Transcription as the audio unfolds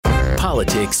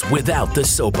politics without the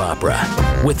soap opera,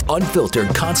 with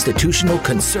unfiltered constitutional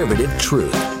conservative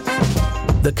truth.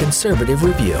 The Conservative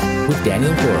Review with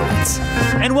Daniel Horowitz.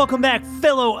 And welcome back,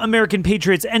 fellow American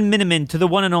patriots and Minutemen, to the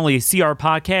one and only CR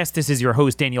Podcast. This is your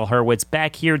host, Daniel Horowitz,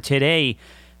 back here today,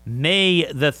 May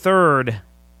the 3rd,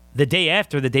 the day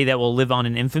after the day that will live on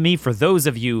in infamy. For those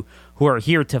of you who are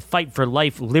here to fight for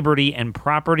life, liberty, and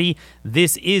property,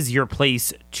 this is your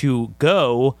place to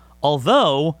go.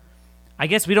 Although, I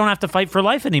guess we don't have to fight for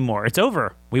life anymore. It's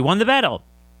over. We won the battle.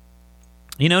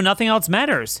 You know, nothing else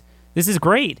matters. This is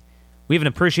great. We have an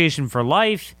appreciation for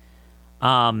life.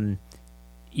 The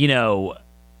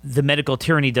medical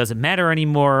tyranny doesn't matter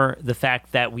anymore. The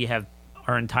fact that we have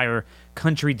our entire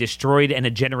country destroyed and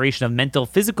a generation of mental,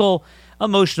 physical,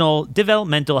 emotional,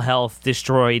 developmental health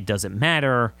destroyed doesn't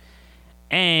matter.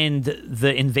 And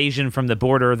the invasion from the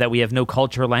border, that we have no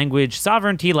culture, language,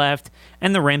 sovereignty left,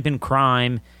 and the rampant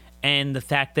crime, and the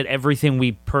fact that everything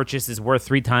we purchase is worth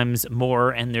 3 times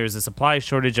more, and there's a supply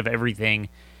shortage of everything,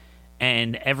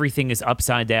 and everything is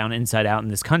upside down, inside out in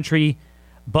this country.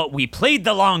 But we played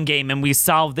the long game, and we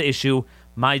solved the issue.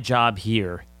 My job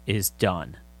here is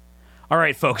done. All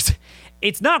right, folks,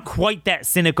 it's not quite that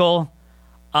cynical,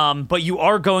 but you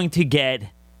are going to get,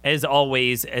 as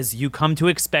always, as you come to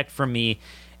expect from me,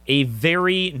 a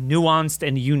very nuanced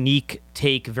and unique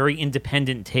take, very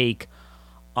independent take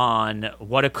on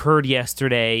what occurred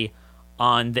yesterday,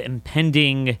 on the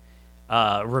impending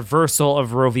reversal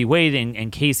of Roe v. Wade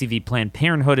and Casey v. Planned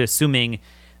Parenthood, assuming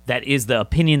that is the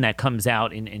opinion that comes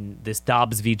out in this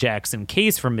Dobbs v. Jackson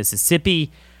case from Mississippi.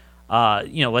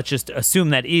 Let's just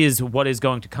assume that is what is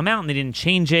going to come out, and they didn't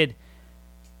change it.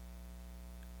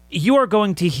 You are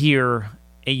going to hear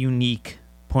a unique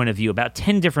point of view, about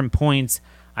 10 different points.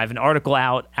 I have an article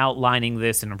out outlining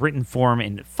this in a written form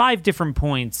in 5 different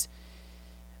points.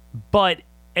 But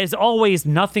as always,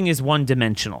 nothing is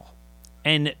one-dimensional.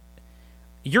 And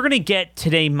you're going to get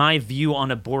today my view on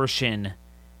abortion,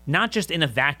 not just in a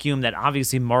vacuum that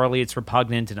obviously morally it's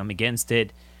repugnant and I'm against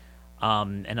it.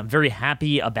 And I'm very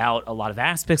happy about a lot of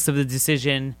aspects of the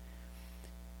decision.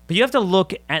 But you have to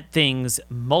look at things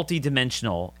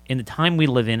multidimensional in the time we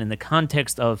live in the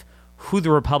context of who the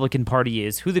Republican Party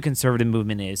is, who the conservative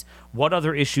movement is, what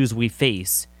other issues we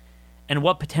face, and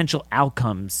what potential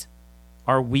outcomes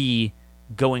are we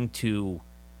going to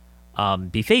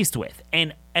be faced with.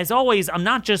 And as always, I'm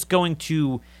not just going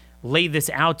to lay this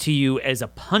out to you as a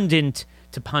pundit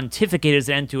to pontificate as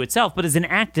an end to itself, but as an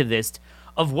activist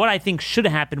of what I think should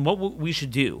happen, what we should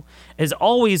do. As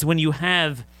always, when you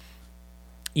have,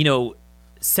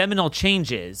 seminal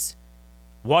changes,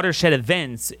 watershed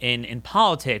events in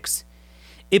politics,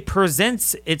 it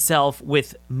presents itself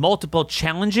with multiple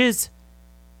challenges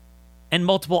and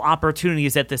multiple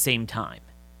opportunities at the same time.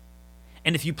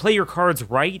 And if you play your cards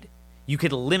right, you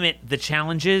could limit the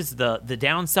challenges, the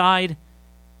downside,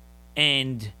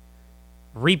 and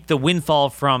reap the windfall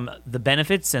from the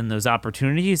benefits and those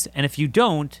opportunities. And if you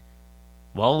don't,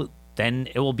 well, then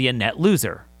it will be a net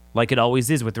loser, like it always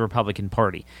is with the Republican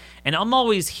Party. And I'm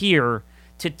always here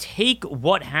to take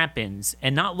what happens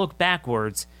and not look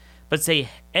backwards, but say,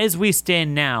 as we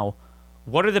stand now,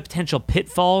 what are the potential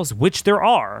pitfalls, which there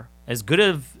are, as good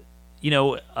of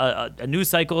a news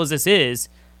cycle as this is,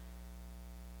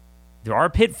 there are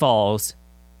pitfalls,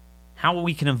 how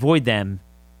we can avoid them,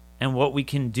 and what we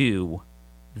can do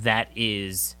that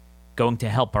is going to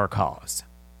help our cause.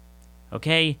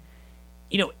 Okay?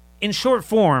 In short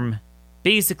form,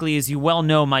 basically, as you well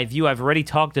know my view, I've already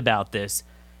talked about this.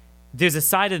 There's a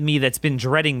side of me that's been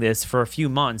dreading this for a few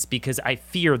months because I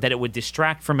fear that it would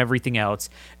distract from everything else.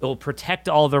 It will protect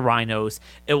all the rhinos.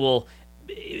 It will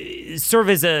serve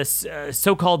as a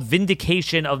so-called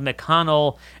vindication of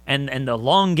McConnell and the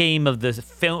long game of the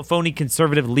phony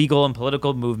conservative legal and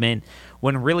political movement,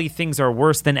 when really things are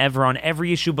worse than ever on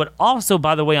every issue, but also,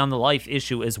 by the way, on the life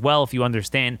issue as well, if you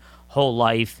understand whole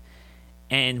life.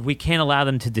 And we can't allow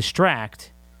them to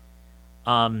distract,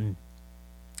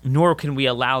 nor can we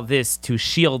allow this to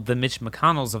shield the Mitch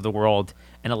McConnells of the world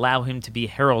and allow him to be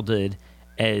heralded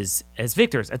as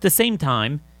victors. At the same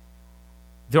time,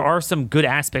 there are some good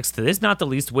aspects to this, not the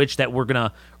least which that we're going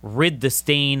to rid the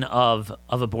stain of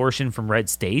abortion from red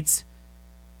states,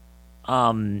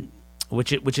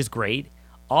 which is great.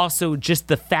 Also, just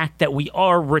the fact that we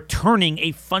are returning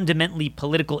a fundamentally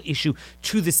political issue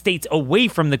to the states away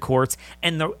from the courts,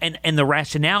 and the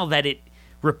rationale that it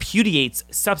repudiates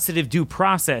substantive due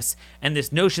process and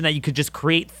this notion that you could just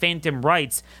create phantom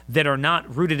rights that are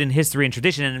not rooted in history and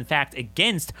tradition, and in fact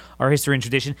against our history and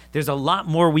tradition. There's a lot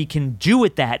more we can do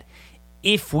with that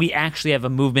if we actually have a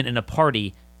movement and a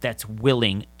party that's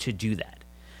willing to do that.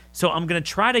 So I'm going to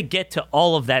try to get to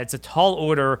all of that. It's a tall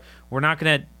order. We're not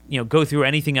going to go through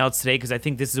anything else today because I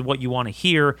think this is what you want to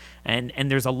hear, and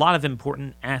there's a lot of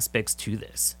important aspects to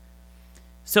this.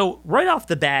 So right off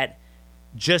the bat,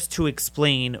 just to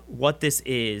explain what this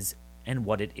is and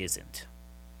what it isn't.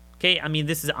 Okay, I mean,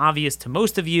 this is obvious to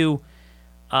most of you.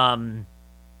 And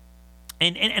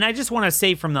I just want to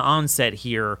say from the onset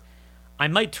here, I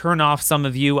might turn off some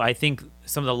of you. I think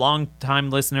some of the long-time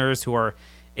listeners who are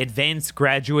advanced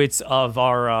graduates of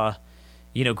our,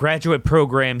 graduate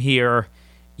program here,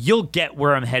 you'll get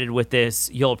where I'm headed with this.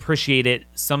 You'll appreciate it.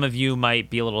 Some of you might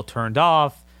be a little turned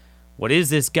off. What is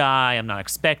this guy? I'm not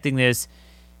expecting this.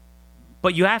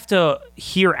 But you have to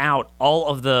hear out all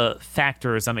of the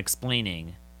factors I'm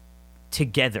explaining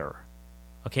together,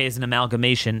 okay, as an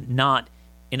amalgamation, not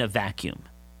in a vacuum.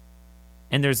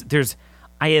 And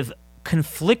I have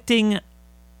conflicting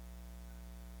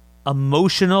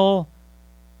emotional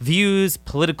views,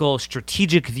 political,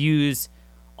 strategic views,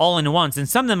 all in once. And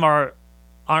some of them are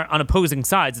on opposing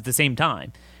sides at the same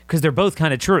time, because they're both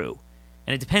kind of true.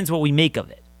 And it depends what we make of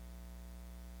it.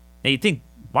 Now you think,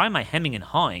 why am I hemming and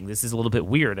hawing? This is a little bit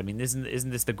weird. I mean, isn't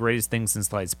this the greatest thing since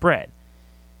sliced bread?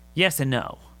 Yes and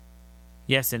no.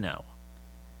 Yes and no.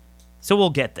 So we'll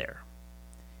get there.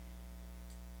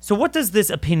 So what does this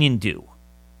opinion do?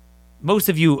 Most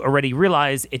of you already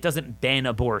realize it doesn't ban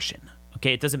abortion.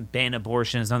 Okay, it doesn't ban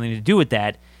abortion. It has nothing to do with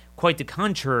that. Quite the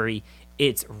contrary.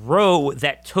 It's Roe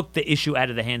that took the issue out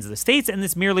of the hands of the states, and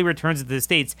this merely returns it to the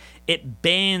states. It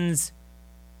bans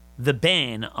the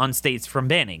ban on states from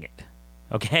banning it.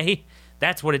 Okay?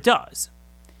 That's what it does.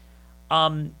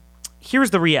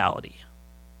 Here's the reality.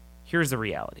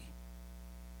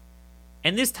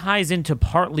 And this ties into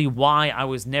partly why I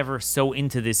was never so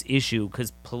into this issue,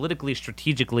 because politically,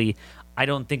 strategically, I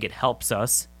don't think it helps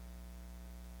us.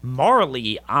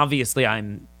 Morally, obviously,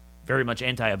 I'm very much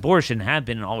anti-abortion, have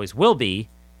been and always will be.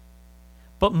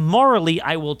 But morally,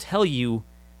 I will tell you,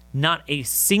 not a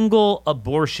single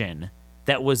abortion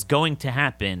that was going to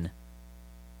happen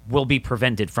will be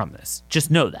prevented from this.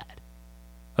 Just know that.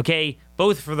 Okay?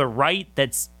 Both for the right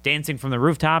that's dancing from the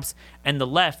rooftops and the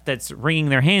left that's wringing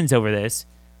their hands over this.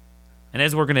 And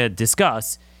as we're going to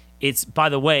discuss, it's, by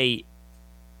the way,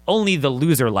 only the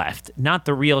loser left, not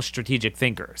the real strategic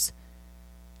thinkers.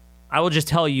 I will just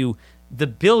tell you, the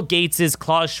Bill Gateses,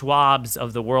 Klaus Schwabs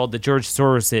of the world, the George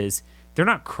Soroses, they're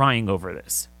not crying over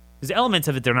this. There's elements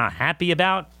of it they're not happy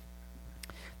about.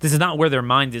 This is not where their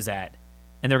mind is at,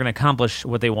 and they're going to accomplish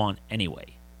what they want anyway.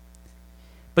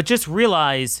 But just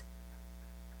realize,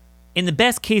 in the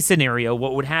best case scenario,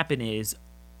 what would happen is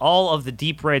all of the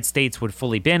deep red states would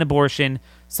fully ban abortion.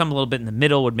 Some a little bit in the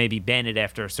middle would maybe ban it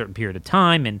after a certain period of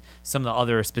time, and some of the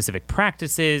other specific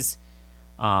practices,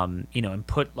 and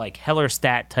put like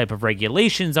Hellerstadt type of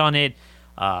regulations on it,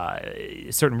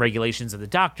 certain regulations of the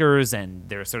doctors and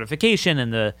their certification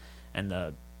and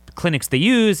the clinics they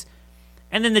use.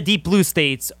 And then the deep blue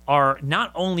states are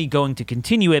not only going to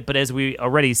continue it, but as we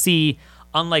already see,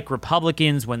 unlike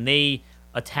Republicans, when they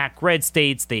attack red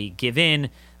states, they give in.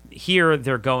 Here,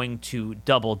 they're going to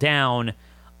double down.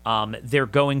 They're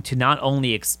going to not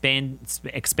only expand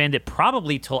it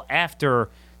probably till after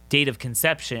date of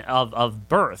conception of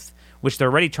birth, which they're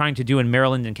already trying to do in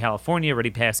Maryland and California,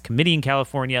 already passed committee in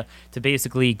California to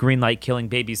basically greenlight killing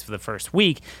babies for the first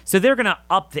week. So they're going to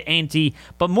up the ante,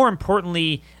 but more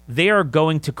importantly, they are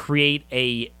going to create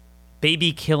a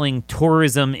baby-killing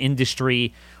tourism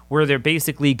industry where they're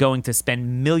basically going to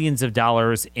spend millions of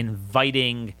dollars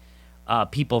inviting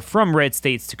people from red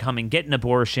states to come and get an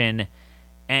abortion,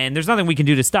 and there's nothing we can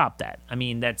do to stop that. I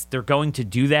mean, they're going to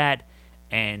do that,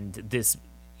 and this,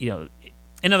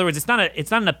 in other words, it's not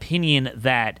an opinion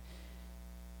that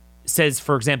says,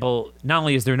 for example, not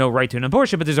only is there no right to an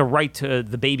abortion, but there's a right to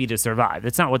the baby to survive.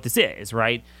 That's not what this is,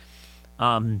 right?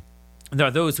 There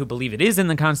are those who believe it is in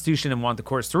the Constitution and want the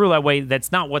courts to rule that way.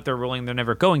 That's not what they're ruling. They're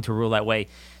never going to rule that way.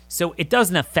 So it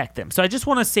doesn't affect them. So I just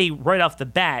want to say right off the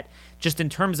bat, just in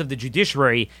terms of the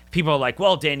judiciary, people are like,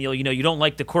 well, Daniel, you don't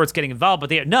like the courts getting involved,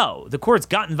 but no, the courts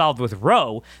got involved with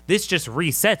Roe. This just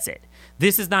resets it.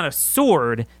 This is not a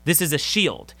sword. This is a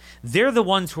shield. They're the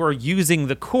ones who are using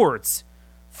the courts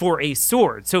for a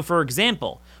sword. So, for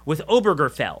example, with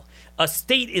Obergefell, a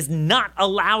state is not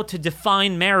allowed to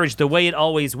define marriage the way it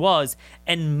always was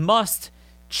and must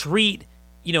treat,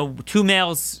 two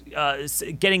males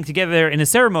getting together in a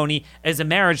ceremony as a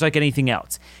marriage like anything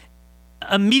else.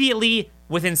 Immediately,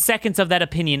 within seconds of that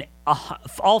opinion,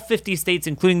 all 50 states,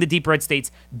 including the deep red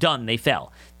states, done, they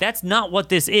fell. That's not what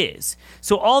this is.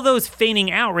 So all those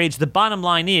feigning outrage, the bottom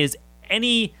line is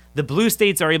the blue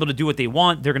states are able to do what they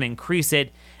want. They're going to increase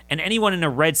it. And anyone in a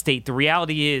red state, the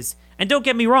reality is, and don't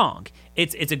get me wrong,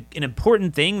 it's an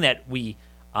important thing that we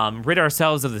rid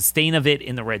ourselves of the stain of it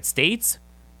in the red states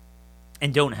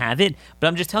and don't have it. But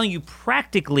I'm just telling you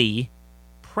practically,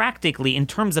 in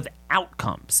terms of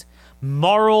outcomes,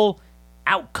 moral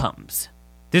outcomes,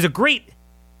 there's a great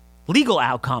legal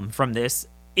outcome from this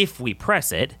if we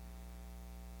press it.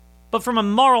 But from a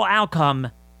moral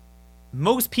outcome,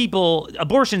 most people,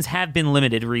 abortions have been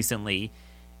limited recently.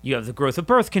 You have the growth of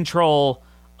birth control,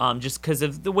 just because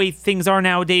of the way things are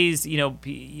nowadays.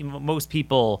 Most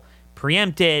people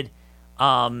preempted.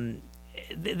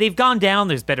 They've gone down.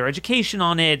 There's better education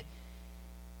on it.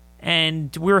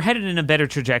 And we're headed in a better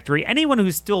trajectory. Anyone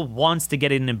who still wants to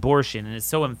get an abortion and is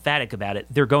so emphatic about it,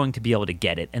 they're going to be able to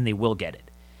get it, and they will get it.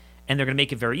 And they're going to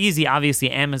make it very easy. Obviously,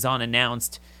 Amazon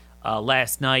announced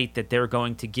last night that they're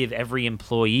going to give every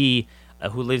employee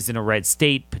who lives in a red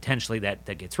state, potentially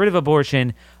that gets rid of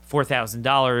abortion,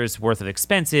 $4,000 worth of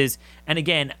expenses. And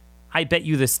again, I bet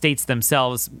you the states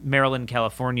themselves, Maryland,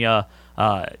 California,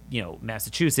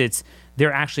 Massachusetts,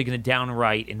 they're actually going to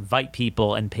downright invite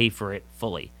people and pay for it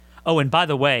fully. Oh, and by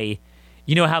the way,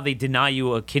 you know how they deny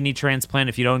you a kidney transplant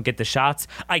if you don't get the shots?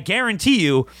 I guarantee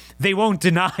you they won't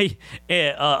deny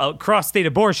a cross-state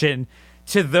abortion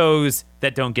to those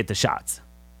that don't get the shots.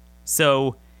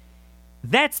 So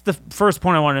that's the first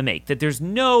point I want to make, that there's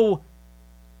no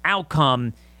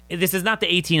outcome. This is not the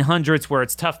 1800s where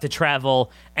it's tough to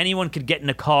travel. Anyone could get in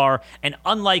a car. And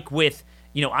unlike with,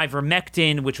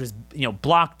 ivermectin, which was,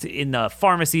 blocked in the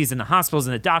pharmacies and the hospitals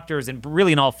and the doctors and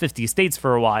really in all 50 states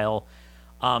for a while,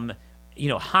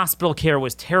 hospital care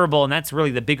was terrible, and that's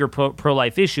really the bigger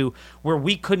pro-life issue, where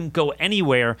we couldn't go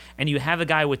anywhere, and you have a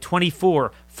guy with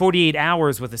 48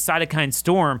 hours with a cytokine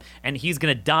storm, and he's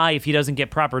going to die if he doesn't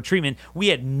get proper treatment. We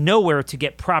had nowhere to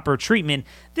get proper treatment.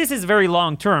 This is very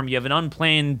long-term. You have an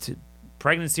unplanned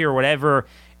pregnancy or whatever,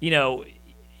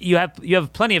 you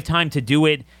have plenty of time to do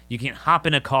it. You can hop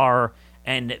in a car,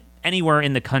 and anywhere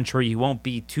in the country, you won't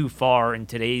be too far in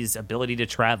today's ability to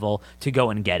travel to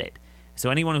go and get it. So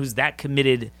anyone who's that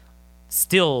committed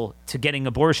still to getting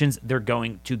abortions, they're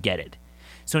going to get it.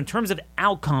 So in terms of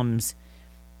outcomes,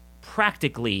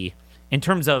 practically, in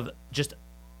terms of just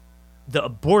the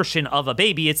abortion of a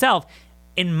baby itself,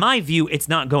 in my view, it's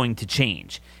not going to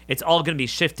change. It's all going to be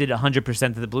shifted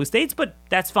 100% to the blue states, but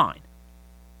that's fine.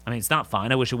 I mean, it's not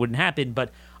fine. I wish it wouldn't happen,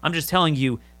 but I'm just telling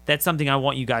you that's something I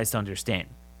want you guys to understand.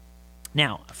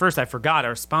 Now, first, I forgot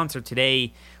our sponsor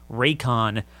today,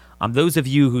 Raycon. Those of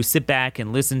you who sit back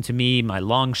and listen to me, my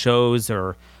long shows,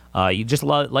 or you just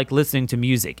like listening to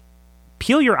music,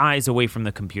 peel your eyes away from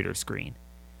the computer screen.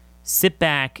 Sit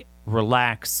back,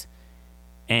 relax,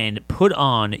 and put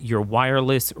on your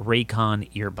wireless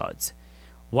Raycon earbuds.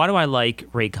 Why do I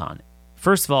like Raycon?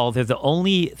 First of all, they're the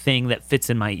only thing that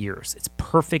fits in my ears. It's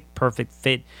perfect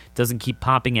fit, doesn't keep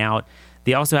popping out.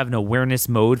 They also have an awareness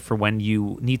mode for when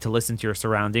you need to listen to your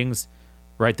surroundings,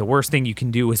 right? The worst thing you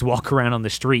can do is walk around on the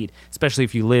street, especially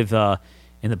if you live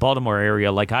in the Baltimore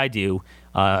area like I do.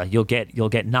 You'll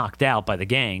get knocked out by the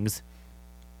gangs.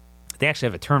 They actually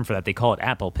have a term for that. They call it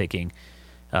apple picking.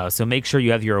 So make sure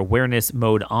you have your awareness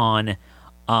mode on.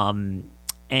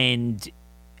 And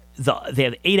they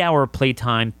have 8-hour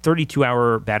playtime,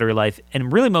 32-hour battery life,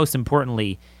 and really most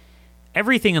importantly,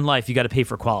 everything in life you got to pay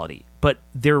for quality. But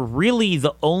they're really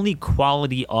the only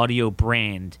quality audio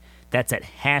brand that's at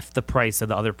half the price of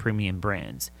the other premium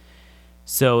brands.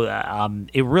 So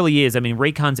it really is. I mean,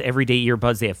 Raycon's everyday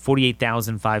earbuds, they have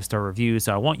 48,000 five-star reviews.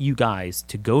 So I want you guys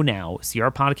to go now. See,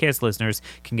 our podcast listeners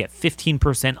can get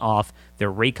 15% off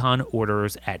their Raycon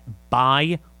orders at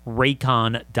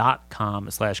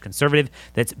buyraycon.com/conservative.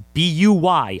 That's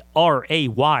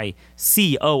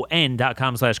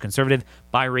BUYRAYCON.com/conservative.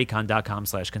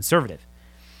 Buyraycon.com/conservative.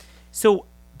 So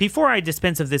before I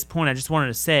dispense of this point, I just wanted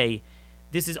to say,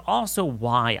 this is also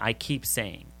why I keep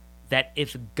saying that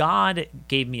if God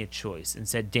gave me a choice and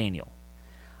said, Daniel,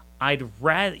 I'd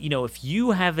rather, if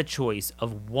you have a choice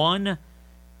of one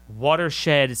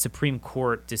watershed Supreme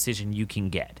Court decision you can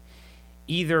get,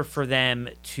 either for them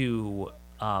to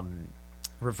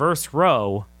reverse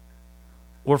Roe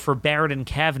or for Barrett and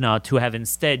Kavanaugh to have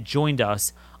instead joined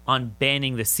us on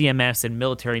banning the CMS and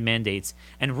military mandates,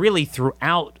 and really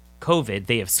throughout COVID,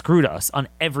 they have screwed us on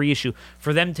every issue,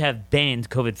 for them to have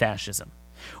banned COVID fascism,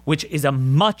 which is a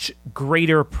much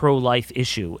greater pro-life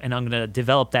issue, and I'm going to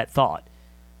develop that thought,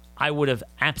 I would have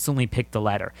absolutely picked the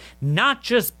latter. Not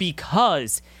just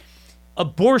because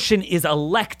abortion is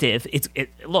elective.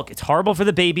 Look, it's horrible for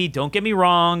the baby. Don't get me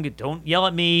wrong. Don't yell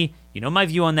at me. You know my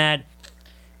view on that.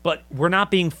 but we're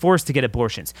not being forced to get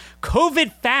abortions.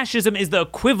 COVID fascism is the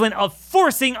equivalent of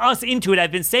forcing us into it.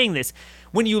 I've been saying this.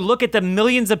 When you look at the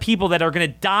millions of people that are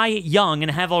going to die young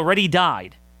and have already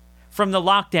died from the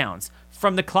lockdowns,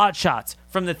 from the clot shots,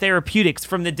 from the therapeutics,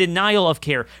 from the denial of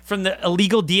care, from the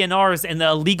illegal DNRs and the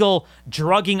illegal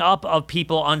drugging up of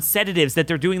people on sedatives that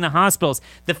they're doing in the hospitals,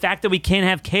 the fact that we can't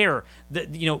have care,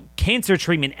 the cancer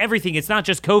treatment, everything. It's not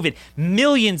just COVID.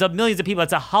 Millions of people.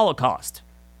 That's a Holocaust.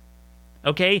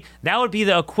 Okay? That would be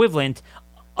the equivalent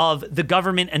of the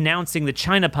government announcing the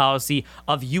China policy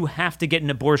of you have to get an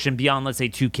abortion beyond, let's say,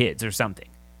 2 kids or something.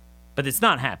 But it's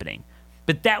not happening.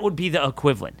 But that would be the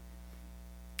equivalent.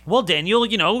 Well,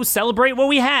 Daniel, celebrate what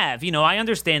we have. I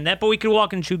understand that, but we could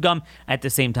walk and chew gum at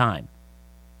the same time.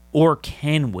 Or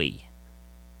can we?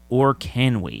 We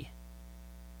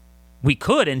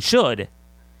could and should,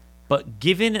 but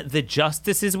given the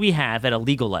justices we have at a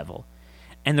legal level,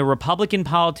 and the Republican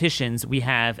politicians we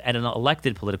have at an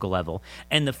elected political level,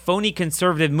 and the phony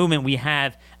conservative movement we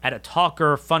have at a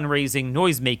talker, fundraising,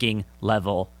 noise-making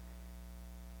level,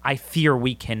 I fear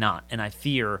we cannot, and I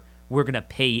fear we're going to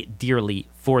pay dearly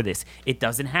for this. It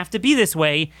doesn't have to be this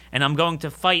way, and I'm going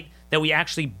to fight that we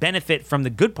actually benefit from the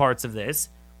good parts of this,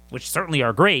 which certainly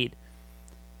are great.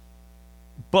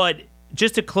 But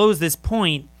just to close this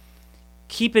point,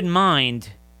 keep in mind,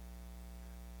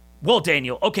 well,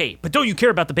 Daniel, okay, but don't you care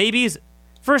about the babies?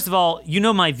 First of all, you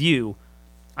know my view.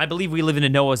 I believe we live in a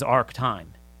Noah's Ark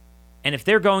time. And if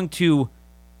they're going to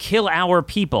kill our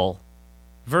people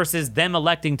versus them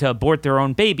electing to abort their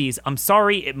own babies, I'm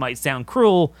sorry, it might sound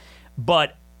cruel,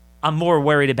 but I'm more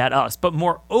worried about us. But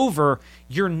moreover,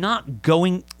 you're not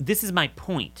going, this is my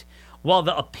point. While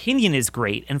the opinion is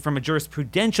great, and from a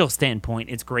jurisprudential standpoint,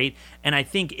 it's great, and I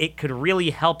think it could really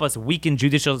help us weaken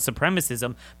judicial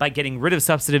supremacism by getting rid of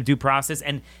substantive due process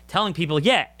and telling people,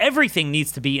 yeah, everything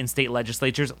needs to be in state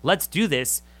legislatures. Let's do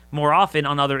this more often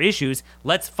on other issues.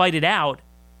 Let's fight it out.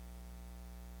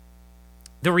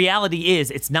 The reality is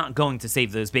it's not going to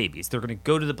save those babies. They're going to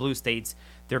go to the blue states.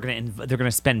 They're going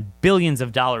to spend billions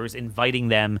of dollars inviting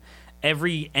them.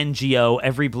 Every NGO,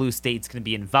 every blue state's going to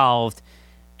be involved.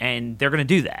 And they're going to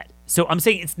do that. So I'm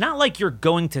saying it's not like you're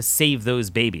going to save those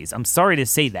babies. I'm sorry to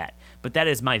say that, but that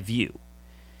is my view.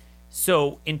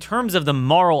 So in terms of the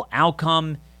moral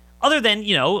outcome, other than,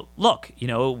 look,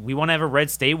 we want to have a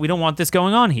red state. We don't want this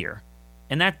going on here.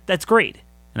 And that's great.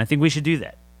 And I think we should do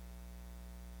that.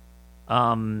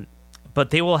 But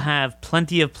they will have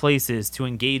plenty of places to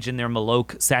engage in their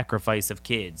Moloch sacrifice of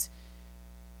kids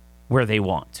where they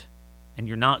want. And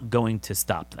you're not going to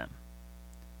stop them.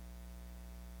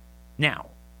 Now,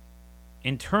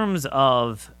 in terms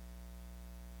of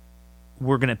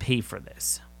we're going to pay for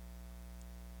this,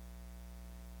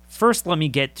 first let me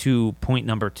get to point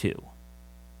number 2.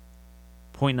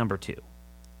 Point number 2.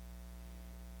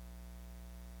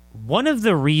 One of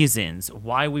the reasons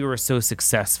why we were so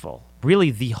successful,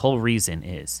 really the whole reason,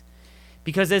 is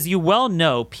because, as you well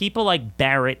know, people like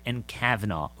Barrett and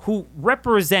Kavanaugh, who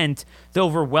represent the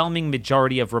overwhelming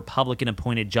majority of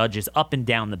Republican-appointed judges up and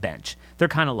down the bench, they're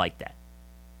kind of like that.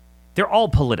 They're all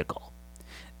political.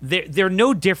 They're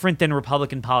no different than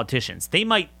Republican politicians. They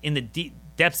might, in the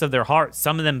depths of their heart,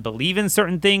 some of them believe in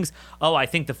certain things. Oh, I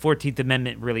think the 14th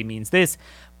Amendment really means this.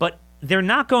 But they're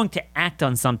not going to act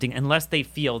on something unless they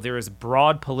feel there is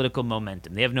broad political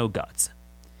momentum. They have no guts.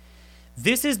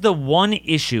 This is the one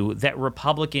issue that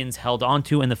Republicans held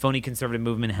onto and the phony conservative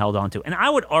movement held onto. And I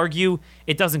would argue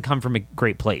it doesn't come from a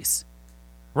great place.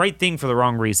 Right thing for the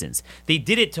wrong reasons. They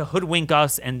did it to hoodwink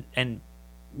us and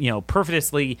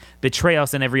perfidously betray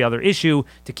us on every other issue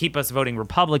to keep us voting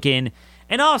Republican.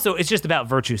 And also, it's just about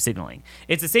virtue signaling.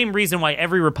 It's the same reason why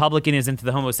every Republican is into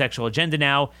the homosexual agenda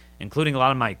now, including a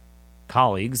lot of my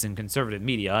colleagues in conservative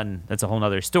media, and that's a whole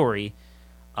other story.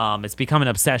 It's become an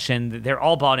obsession. They're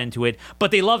all bought into it,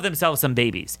 but they love themselves some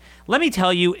babies. Let me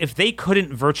tell you, if they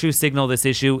couldn't virtue signal this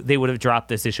issue, they would have dropped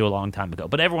this issue a long time ago.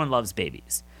 But everyone loves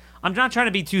babies. I'm not trying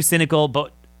to be too cynical,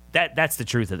 but that's the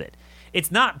truth of it.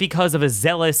 It's not because of a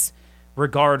zealous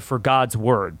regard for God's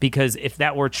word, because if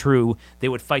that were true, they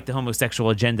would fight the homosexual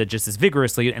agenda just as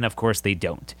vigorously, and of course they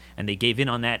don't. And they gave in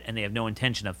on that, and they have no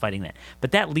intention of fighting that.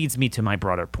 But that leads me to my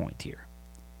broader point here.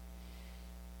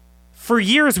 For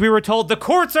years, we were told the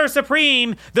courts are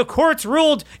supreme. The courts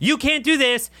ruled you can't do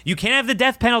this. You can't have the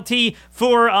death penalty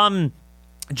for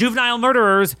juvenile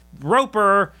murderers,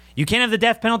 Roper. You can't have the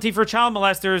death penalty for child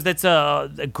molesters. That's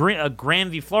a Graham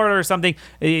v. Florida or something.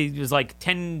 It was like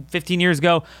 10, 15 years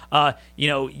ago.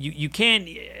 You can't,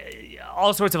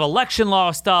 all sorts of election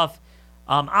law stuff.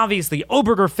 Obviously,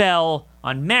 Obergefell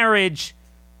on marriage.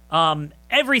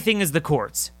 Everything is the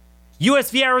courts.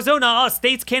 U.S. v. Arizona,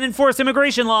 states can't enforce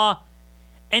immigration law.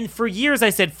 And for years I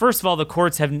said, first of all, the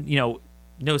courts have, no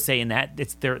say in that.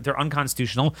 They're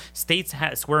unconstitutional. States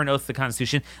swear an oath to the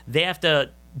Constitution. They have to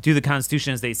do the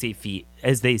Constitution as they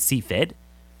see fit.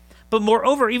 But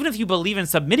moreover, even if you believe in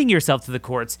submitting yourself to the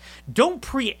courts, don't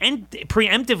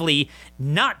preemptively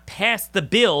not pass the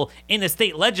bill in a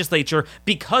state legislature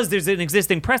because there's an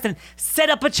existing precedent. Set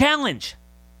up a challenge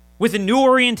with a new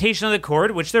orientation of the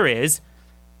court, which there is.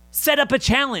 Set up a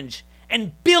challenge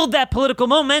and build that political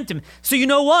momentum. So you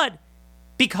know what?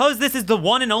 Because this is the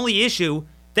one and only issue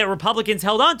that Republicans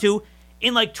held on to,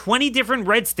 in like 20 different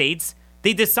red states,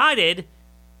 they decided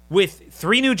with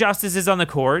 3 new justices on the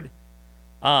court,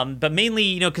 but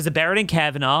mainly, because of Barrett and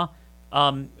Kavanaugh,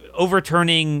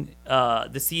 overturning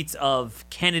the seats of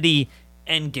Kennedy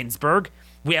and Ginsburg,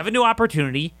 we have a new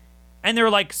opportunity. And they're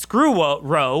like, screw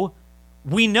Roe.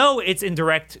 We know it's in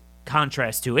direct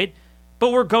contrast to it,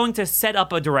 but we're going to set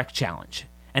up a direct challenge.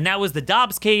 And that was the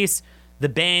Dobbs case, the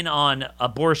ban on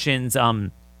abortions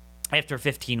after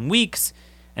 15 weeks,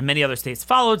 and many other states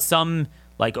followed. Some,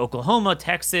 like Oklahoma,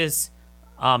 Texas,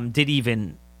 did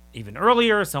even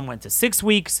earlier. Some went to 6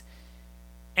 weeks,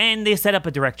 and they set up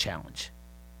a direct challenge.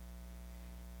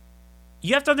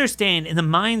 You have to understand, in the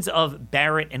minds of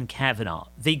Barrett and Kavanaugh,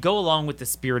 they go along with the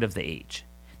spirit of the age.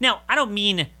 Now, I don't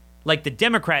mean like the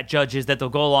Democrat judges that they'll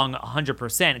go along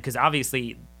 100%, because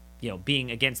obviously,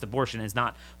 being against abortion is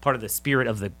not part of the spirit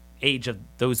of the age of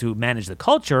those who manage the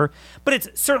culture, but it's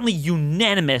certainly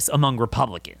unanimous among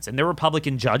Republicans. And they're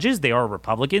Republican judges. They are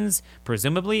Republicans,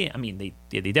 presumably. I mean, they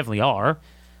definitely are.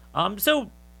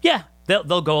 So, yeah,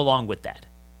 they'll go along with that.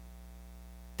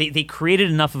 They created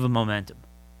enough of a momentum.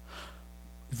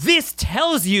 This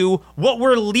tells you what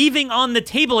we're leaving on the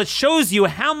table. It shows you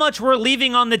how much we're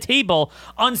leaving on the table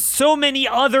on so many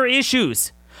other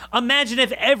issues. Imagine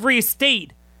if every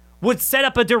state would set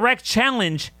up a direct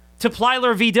challenge to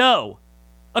Plyler v. Doe,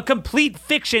 a complete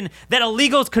fiction that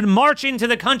illegals could march into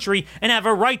the country and have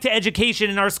a right to education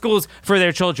in our schools for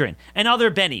their children, and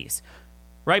other bennies,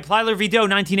 right? Plyler v. Doe,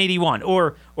 1981,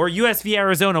 or U.S. v.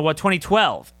 Arizona,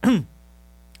 2012,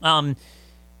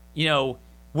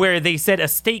 where they said a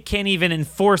state can't even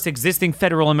enforce existing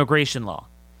federal immigration law.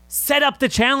 Set up the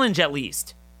challenge at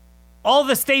least. All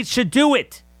the states should do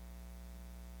it.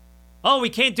 Oh, we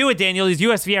can't do it, Daniel. It's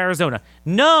U.S. v. Arizona.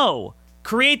 No.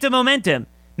 Create the momentum.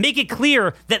 Make it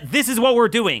clear that this is what we're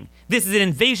doing. This is an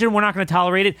invasion. We're not going to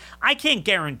tolerate it. I can't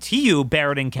guarantee you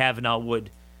Barrett and Kavanaugh would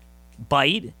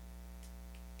bite,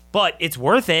 but it's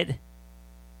worth it.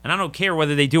 And I don't care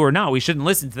whether they do or not. We shouldn't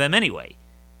listen to them anyway.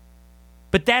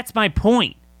 But that's my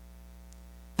point.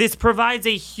 This provides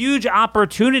a huge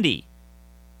opportunity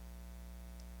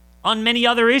on many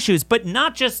other issues, but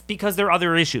not just because there are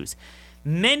other issues.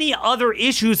 Many other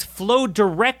issues flow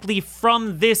directly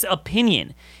from this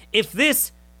opinion. If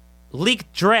this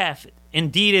leaked draft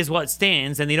indeed is what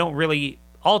stands, and they don't really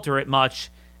alter it much,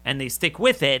 and they stick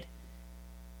with it,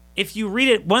 if you read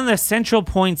it, one of the central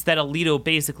points that Alito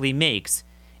basically makes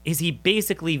is he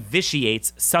basically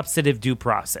vitiates substantive due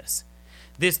process.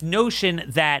 This notion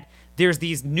that there's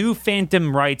these new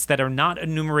phantom rights that are not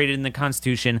enumerated in the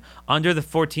Constitution under the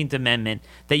 14th Amendment,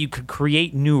 that you could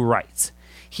create new rights.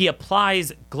 He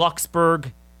applies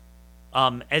Glucksberg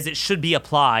as it should be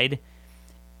applied.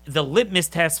 The litmus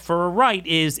test for a right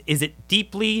is it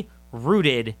deeply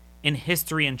rooted in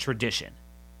history and tradition?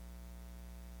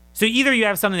 So either you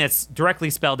have something that's directly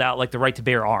spelled out, like the right to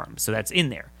bear arms, so that's in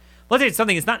there. Let's say it's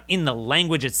something that's not in the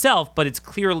language itself, but it's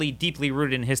clearly deeply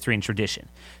rooted in history and tradition.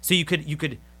 So you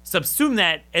could subsume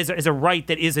that as a right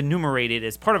that is enumerated,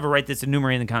 as part of a right that's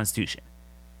enumerated in the Constitution.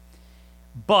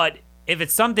 But if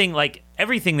it's something like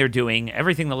everything they're doing,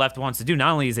 everything the left wants to do,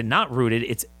 not only is it not rooted,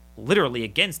 it's literally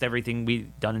against everything we've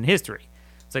done in history.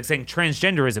 It's like saying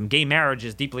transgenderism, gay marriage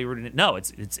is deeply rooted in it. No,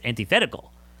 it's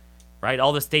antithetical, right?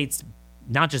 All the states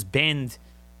not just didn't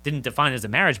define it as a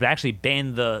marriage, but actually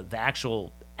banned the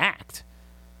actual act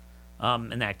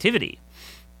and the activity.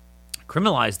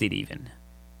 Criminalized it even.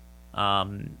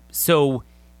 So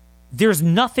there's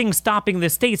nothing stopping the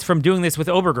states from doing this with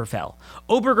Obergefell.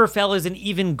 Obergefell is an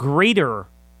even greater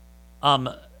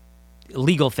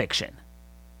legal fiction.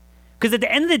 Because at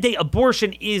the end of the day,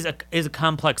 abortion is a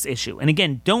complex issue. And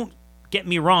again, don't get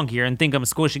me wrong here and think I'm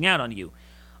squishing out on you.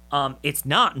 It's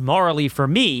not morally for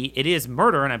me. It is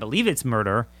murder, and I believe it's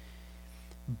murder.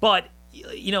 But,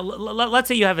 let's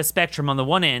say you have a spectrum. On the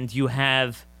one end, you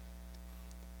have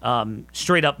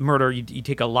straight up murder. You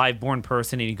take a live born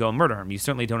person and you go murder him. You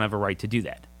certainly don't have a right to do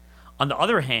that. On the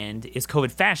other hand is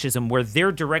COVID fascism, where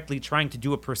they're directly trying to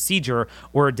do a procedure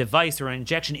or a device or an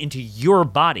injection into your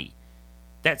body.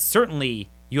 That certainly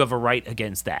you have a right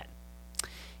against that.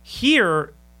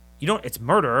 Here, you don't, it's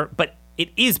murder, but it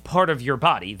is part of your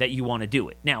body that you want to do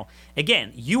it. Now,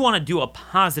 again, you want to do a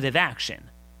positive action,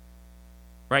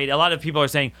 right? A lot of people are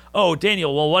saying, oh,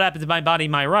 Daniel, well, what happened to my body,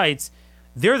 my rights?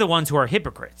 They're the ones who are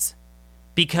hypocrites,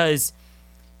 because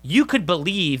you could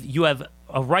believe you have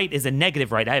a right is a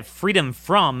negative right. I have freedom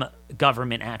from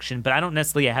government action, but I don't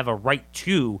necessarily have a right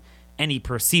to any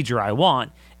procedure I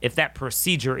want if that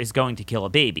procedure is going to kill a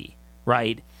baby,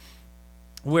 right?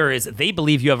 Whereas they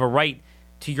believe you have a right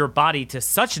to your body to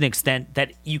such an extent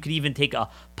that you could even take a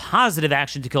positive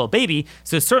action to kill a baby.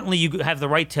 So certainly you have the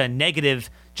right to a negative,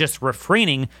 just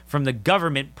refraining from the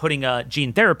government putting a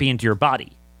gene therapy into your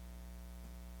body.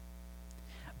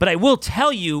 But I will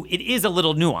tell you, it is a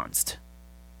little nuanced.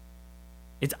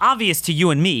 It's obvious to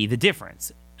you and me, the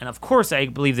difference. And of course, I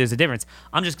believe there's a difference.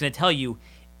 I'm just going to tell you,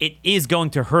 it is going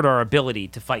to hurt our ability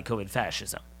to fight COVID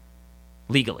fascism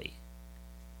legally,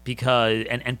 because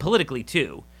and politically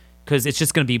too, because it's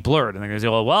just going to be blurred. And they're going to say,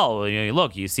 well,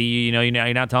 look, you see,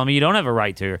 you're not telling me you don't have a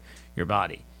right to your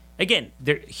body. Again,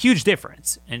 there's a huge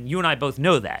difference, and you and I both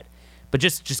know that. But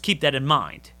just keep that in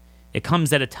mind. It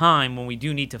comes at a time when we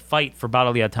do need to fight for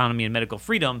bodily autonomy and medical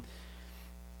freedom,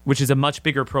 which is a much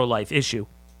bigger pro-life issue.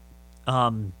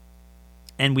 And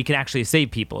we can actually save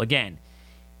people. Again,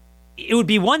 it would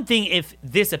be one thing if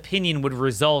this opinion would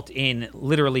result in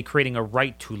literally creating a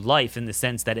right to life in the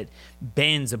sense that it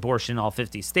bans abortion in all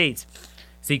 50 states.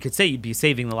 So you could say you'd be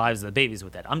saving the lives of the babies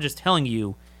with that. I'm just telling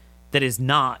you that is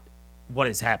not what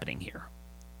is happening here.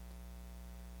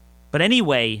 But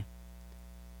anyway,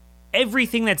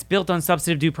 everything that's built on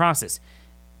substantive due process.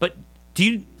 But do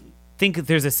you think that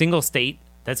there's a single state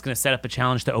that's going to set up a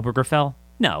challenge to Obergefell?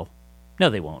 No. No,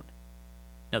 they won't.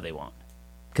 No, they won't.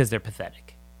 Because they're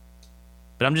pathetic.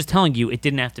 But I'm just telling you, it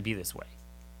didn't have to be this way.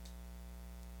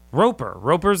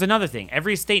 Roper's another thing.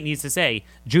 Every state needs to say,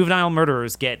 juvenile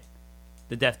murderers get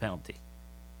the death penalty.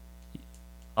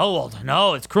 Oh, well,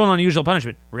 no, it's cruel and unusual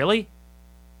punishment. Really?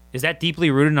 Is that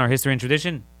deeply rooted in our history and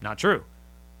tradition? Not true.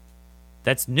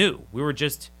 That's new. We were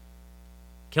just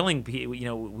killing people.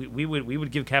 We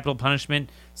would give capital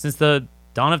punishment since the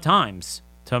dawn of times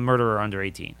to a murderer under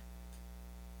 18.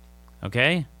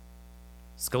 Okay?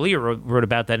 Scalia wrote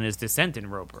about that in his dissent in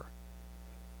Roper.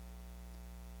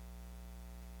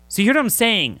 So you hear what I'm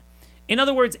saying? In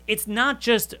other words, it's not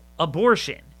just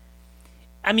abortion.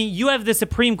 I mean, you have the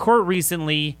Supreme Court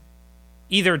recently,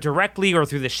 either directly or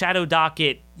through the shadow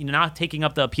docket, not taking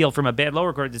up the appeal from a bad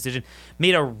lower court decision,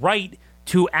 made a right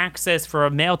to access for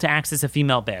a male to access a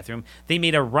female bathroom. They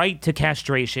made a right to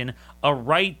castration, a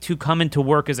right to come into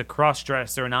work as a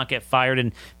cross-dresser and not get fired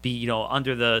and be,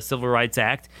 under the Civil Rights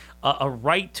Act, a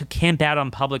right to camp out on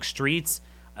public streets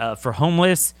for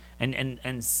homeless,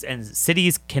 and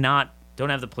cities don't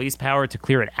have the police power to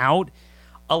clear it out.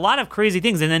 A lot of crazy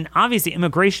things. And then obviously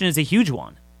immigration is a huge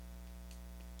one.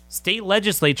 State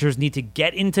legislatures need to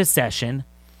get into session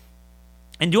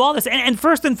and do all this. And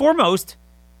first and foremost,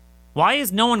 why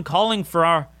is no one calling for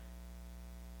our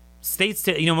states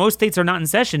to, most states are not in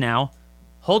session now,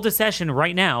 hold a session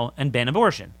right now and ban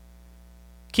abortion.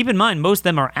 Keep in mind, most of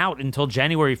them are out until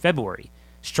January, February.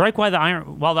 Strike while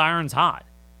the iron's hot.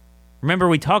 Remember,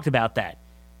 we talked about that.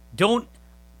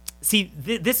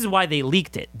 This is why they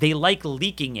leaked it. They like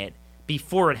leaking it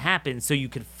before it happens so you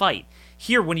could fight.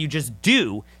 Here, when you just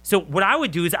do, so what I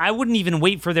would do is I wouldn't even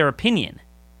wait for their opinion.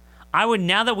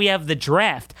 Now that we have the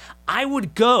draft, I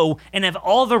would go and have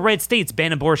all the red states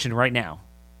ban abortion right now.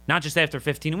 Not just after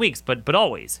 15 weeks, but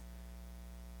always.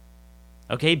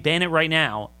 Okay, ban it right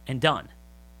now and done.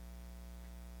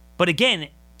 But again,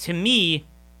 to me,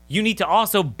 you need to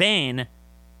also ban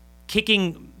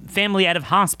kicking family out of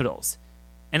hospitals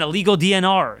and illegal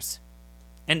DNRs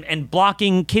and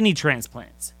blocking kidney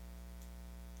transplants.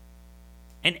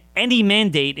 And any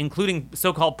mandate, including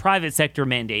so-called private sector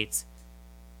mandates,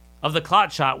 of the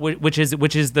clot shot, which is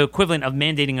the equivalent of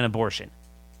mandating an abortion.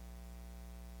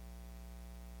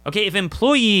 Okay, if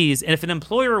an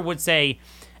employer would say,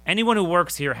 anyone who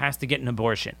works here has to get an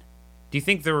abortion, do you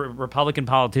think the Republican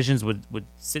politicians would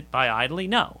sit by idly?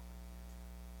 No.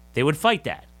 They would fight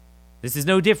that. This is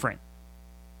no different.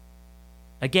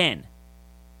 Again,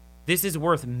 this is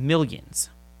worth millions.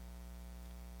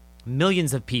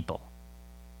 Millions of people.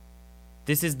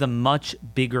 This is the much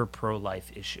bigger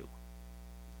pro-life issue.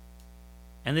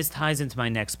 And this ties into my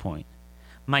next point.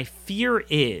 My fear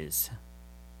is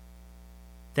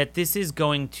that this is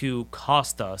going to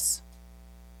cost us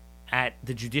at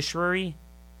the judiciary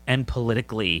and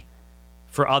politically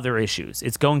for other issues.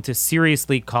 It's going to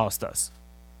seriously cost us.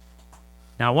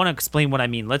 Now, I want to explain what I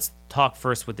mean. Let's talk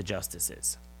first with the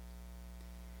justices.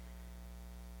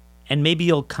 And maybe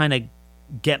you'll kind of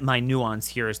get my nuance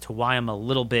here as to why I'm a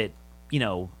little bit,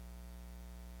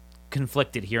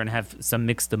 conflicted here and have some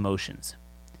mixed emotions.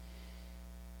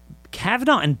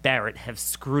 Kavanaugh and Barrett have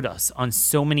screwed us on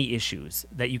so many issues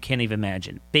that you can't even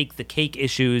imagine. Bake the cake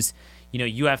issues,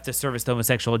 you have to service the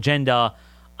homosexual agenda.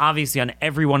 Obviously, on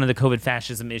every one of the COVID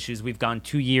fascism issues, we've gone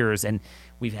 2 years and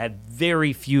we've had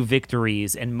very few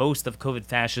victories, and most of COVID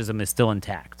fascism is still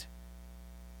intact.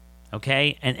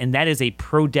 Okay? And that is a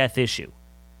pro-death issue.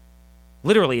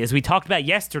 Literally, as we talked about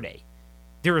yesterday,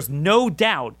 there is no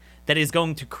doubt that is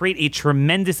going to create a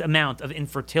tremendous amount of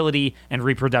infertility and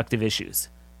reproductive issues.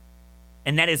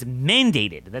 And that is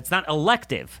mandated. That's not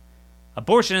elective.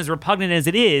 Abortion, as repugnant as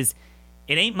it is,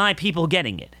 it ain't my people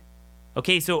getting it.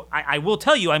 Okay, so I will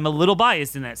tell you I'm a little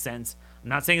biased in that sense. I'm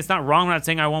not saying it's not wrong. I'm not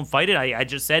saying I won't fight it. I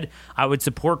just said I would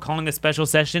support calling a special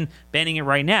session, banning it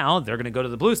right now. They're going to go to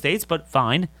the blue states, but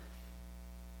fine.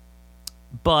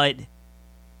 But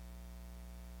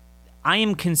I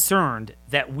am concerned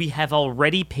that we have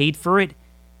already paid for it,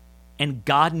 and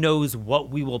God knows what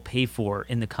we will pay for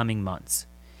in the coming months.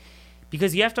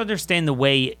 Because you have to understand the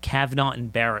way Kavanaugh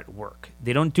and Barrett work.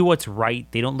 They don't do what's right.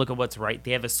 They don't look at what's right.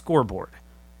 They have a scoreboard.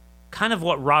 Kind of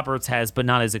what Roberts has, but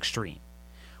not as extreme.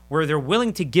 Where they're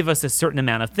willing to give us a certain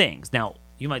amount of things. Now,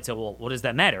 you might say, well, what does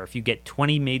that matter? If you get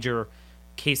 20 major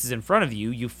cases in front of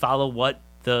you, you follow what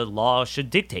the law should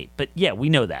dictate. But yeah, we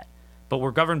know that. But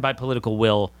we're governed by political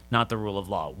will, not the rule of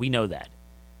law. We know that.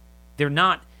 They're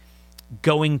not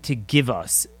going to give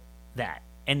us that.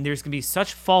 And there's going to be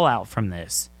such fallout from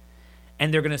this.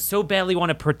 And they're going to so badly want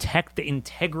to protect the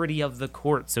integrity of the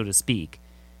court, so to speak,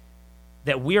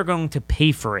 that we are going to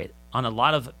pay for it on a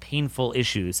lot of painful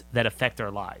issues that affect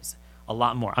our lives. A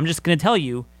lot more. I'm just going to tell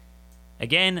you,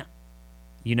 again,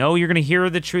 you're going to hear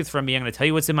the truth from me. I'm going to tell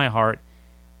you what's in my heart.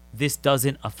 This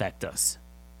doesn't affect us.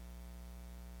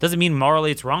 Doesn't mean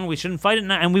morally it's wrong. We shouldn't fight it,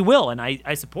 and we will. And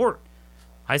I support.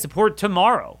 I support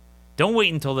tomorrow. Don't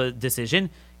wait until the decision.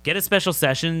 Get a special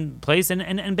session place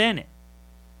and ban it.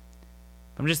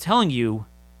 I'm just telling you,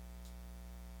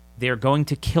 they're going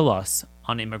to kill us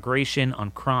on immigration, on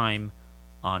crime,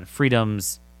 on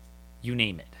freedoms, you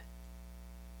name it.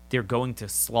 They're going to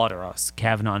slaughter us.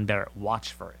 Kavanaugh and Barrett,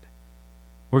 watch for it.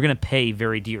 We're going to pay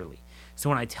very dearly. So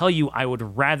when I tell you I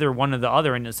would rather one or the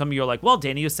other, and some of you are like, well,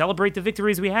 Danny, you celebrate the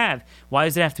victories we have. Why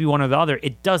does it have to be one or the other?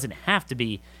 It doesn't have to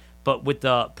be, but with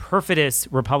the perfidious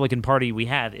Republican Party we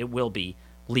have, it will be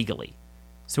legally.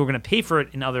 So we're going to pay for it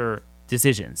in other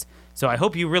decisions. So I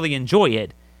hope you really enjoy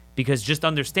it, because just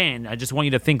understand, I just want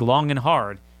you to think long and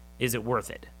hard, is it worth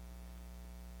it?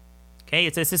 Okay,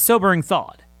 it's a sobering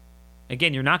thought.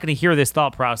 Again, you're not going to hear this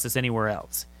thought process anywhere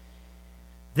else.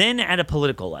 Then at a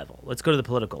political level, let's go to the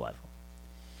political level.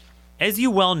 As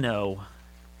you well know,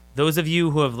 those of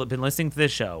you who have been listening to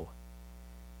this show,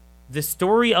 the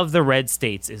story of the red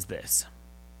states is this.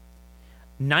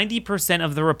 90%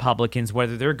 of the Republicans,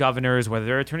 whether they're governors, whether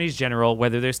they're attorneys general,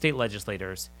 whether they're state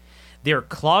legislators, they're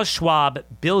Klaus Schwab,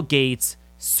 Bill Gates,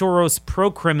 Soros,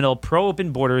 pro-criminal,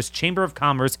 pro-open borders, Chamber of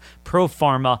Commerce,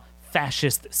 pro-pharma,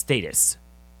 fascist statists.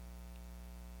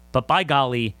 But by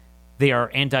golly, they are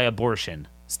anti-abortion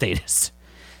statists.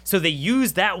 So they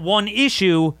use that one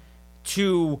issue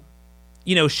to,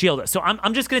 shield us. So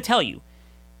I'm just going to tell you,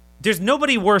 there's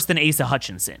nobody worse than Asa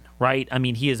Hutchinson, right? I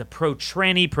mean, he is a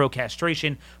pro-tranny,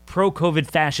 pro-castration, pro-COVID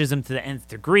fascism to the nth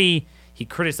degree. He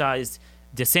criticized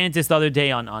DeSantis the other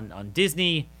day on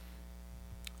Disney.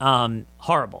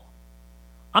 Horrible.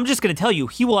 I'm just going to tell you,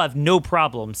 he will have no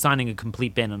problem signing a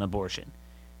complete ban on abortion.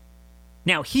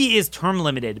 Now, he is term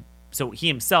limited, so he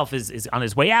himself is on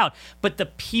his way out, but the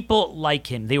people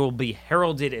like him, they will be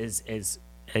heralded as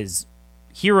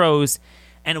heroes,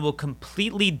 and it will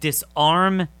completely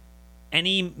disarm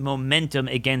any momentum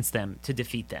against them to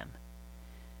defeat them.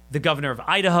 The governor of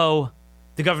Idaho,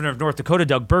 the governor of North Dakota,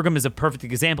 Doug Burgum, is a perfect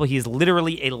example. He is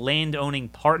literally a land-owning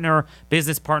partner,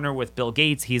 business partner with Bill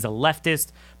Gates. He's a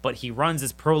leftist, but he runs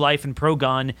as pro-life and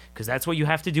pro-gun because that's what you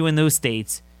have to do in those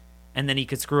states, and then he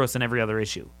could screw us on every other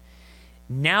issue.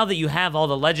 Now that you have all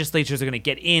the legislatures are going to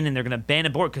get in and they're going to ban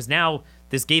abortion, because now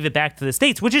this gave it back to the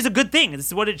states, which is a good thing. This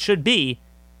is what it should be.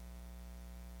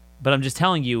 But I'm just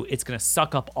telling you, it's going to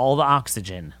suck up all the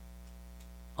oxygen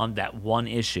on that one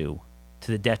issue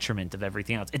to the detriment of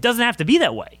everything else. It doesn't have to be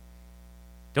that way.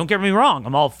 Don't get me wrong.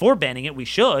 I'm all for banning it. We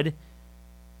should.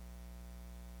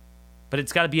 But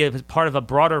it's got to be a part of a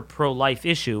broader pro-life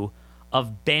issue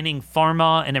of banning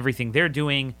pharma and everything they're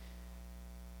doing,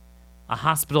 a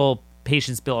hospital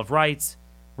patient's bill of rights,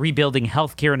 rebuilding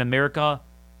healthcare in America.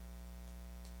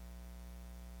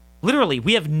 Literally,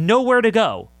 we have nowhere to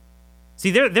go. See,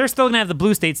 they're still going to have the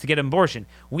blue states to get an abortion.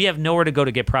 We have nowhere to go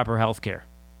to get proper health care.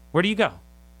 Where do you go?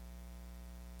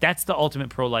 That's the ultimate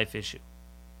pro-life issue.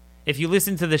 If you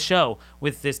listen to the show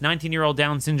with this 19-year-old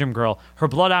Down syndrome girl, her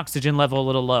blood oxygen level a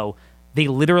little low, they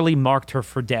literally marked her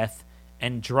for death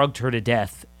and drugged her to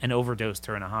death and overdosed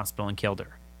her in a hospital and killed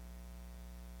her.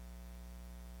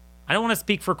 I don't want to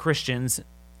speak for Christians,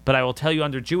 but I will tell you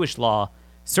under Jewish law,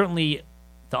 certainly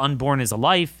the unborn is a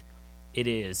life. It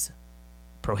is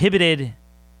prohibited,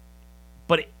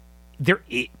 but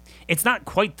it's not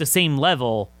quite the same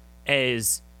level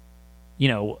as,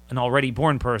 an already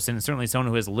born person, certainly someone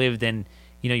who has lived and,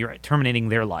 you're terminating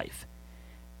their life.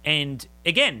 And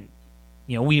again,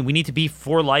 we need to be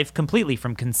for life completely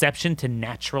from conception to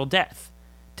natural death.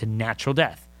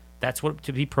 That's what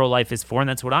to be pro-life is for, and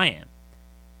that's what I am.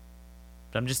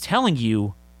 But I'm just telling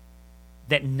you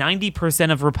that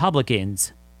 90% of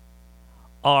Republicans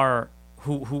are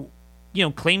who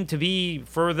claim to be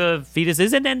for the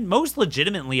fetuses, and most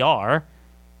legitimately are.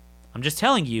 I'm just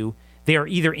telling you, they are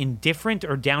either indifferent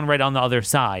or downright on the other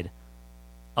side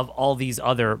of all these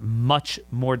other much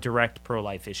more direct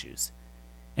pro-life issues.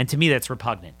 And to me, that's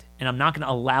repugnant. And I'm not going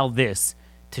to allow this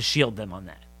to shield them on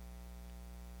that.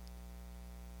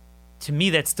 To me,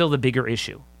 that's still the bigger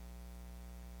issue.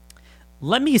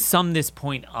 Let me sum this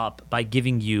point up by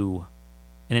giving you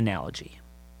an analogy.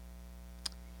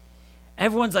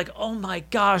 Everyone's like, oh my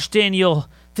gosh, Daniel,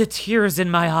 the tears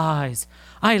in my eyes.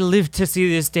 I lived to see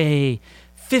this day.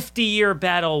 50-year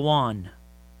battle won.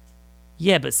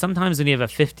 Yeah, but sometimes when you have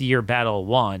a 50-year battle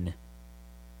won,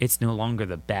 it's no longer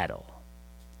the battle.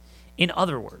 In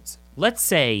other words, let's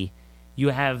say you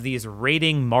have these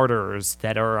raiding martyrs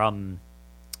that are,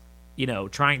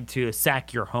 trying to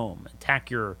sack your home,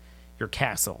 attack your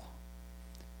castle,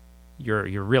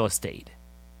 your real estate.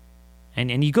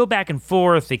 And you go back and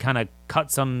forth. They kind of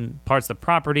cut some parts of the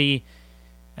property,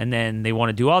 and then they want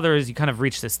to do others. You kind of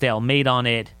reach the stalemate on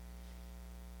it.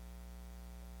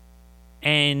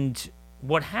 And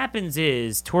what happens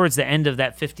is, towards the end of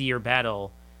that 50-year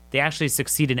battle, they actually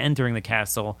succeed in entering the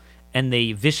castle, and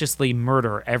they viciously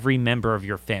murder every member of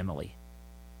your family.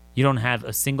 You don't have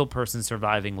a single person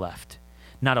surviving left.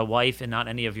 Not a wife and not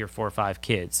any of your 4 or 5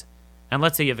 kids. And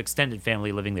let's say you have extended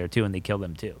family living there too, and they kill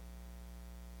them too.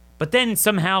 But then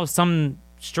somehow some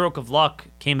stroke of luck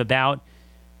came about,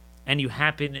 and you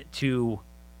happen to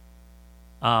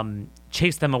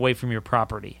chase them away from your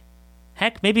property.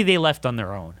 Heck, maybe they left on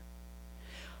their own.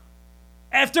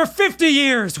 After 50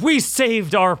 years, we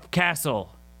saved our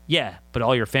castle. Yeah, but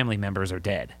all your family members are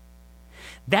dead.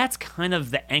 That's kind of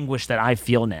the anguish that I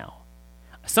feel now.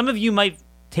 Some of you might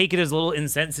take it as a little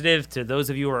insensitive to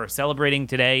those of you who are celebrating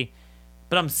today,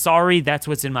 but I'm sorry, that's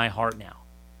what's in my heart now.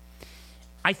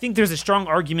 I think there's a strong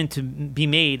argument to be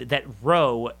made that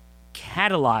Roe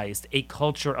catalyzed a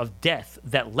culture of death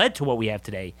that led to what we have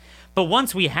today. But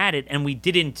once we had it and we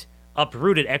didn't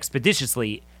uproot it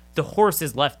expeditiously, the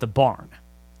horses left the barn.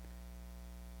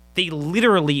 They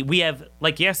literally, we have,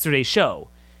 like yesterday's show,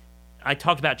 I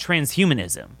talked about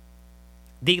transhumanism.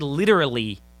 They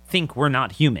literally think we're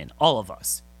not human, all of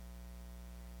us.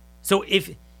 So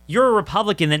if you're a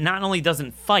Republican that not only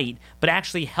doesn't fight, but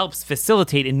actually helps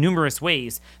facilitate in numerous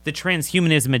ways the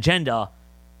transhumanism agenda,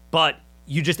 but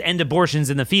you just end abortions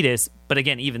in the fetus, but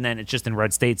again, even then, it's just in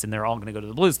red states and they're all going to go to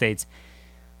the blue states.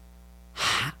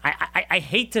 I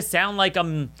hate to sound like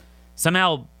I'm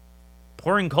somehow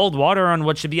pouring cold water on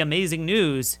what should be amazing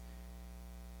news,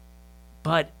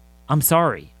 but I'm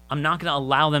sorry. I'm not going to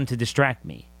allow them to distract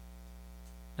me.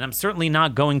 And I'm certainly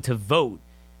not going to vote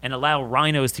and allow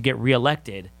rhinos to get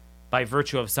reelected by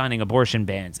virtue of signing abortion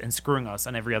bans and screwing us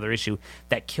on every other issue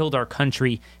that killed our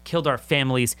country, killed our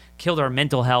families, killed our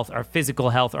mental health, our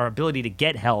physical health, our ability to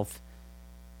get health,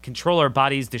 control our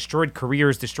bodies, destroyed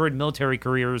careers, destroyed military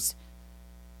careers,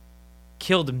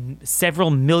 killed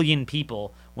several million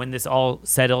people when this all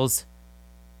settles.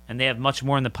 And they have much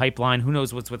more in the pipeline. Who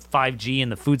knows what's with 5G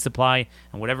and the food supply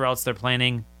and whatever else they're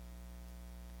planning.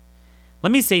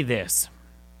 Let me say this.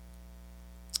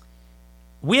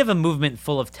 We have a movement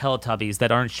full of Teletubbies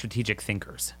that aren't strategic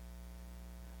thinkers.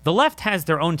 The left has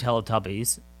their own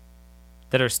Teletubbies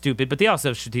that are stupid, but they also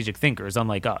have strategic thinkers,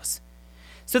 unlike us.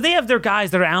 So they have their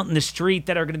guys that are out in the street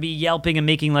that are going to be yelping and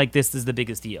making like this is the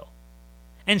biggest deal.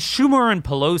 And Schumer and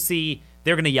Pelosi,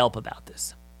 they're going to yelp about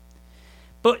this.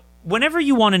 But whenever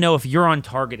you want to know if you're on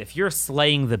target, if you're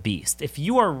slaying the beast, if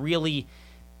you are really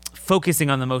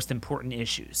focusing on the most important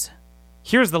issues,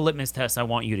 here's the litmus test I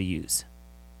want you to use.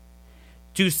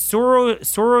 Do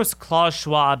Soros, Klaus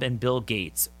Schwab, and Bill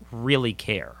Gates really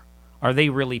care? Are they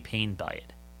really pained by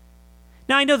it?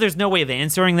 Now, I know there's no way of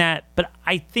answering that, but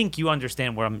I think you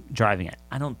understand where I'm driving at.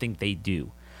 I don't think they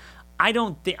do.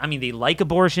 They like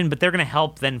abortion, but they're going to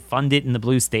help then fund it in the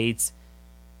blue states.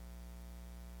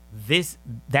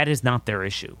 That is not their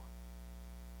issue.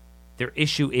 Their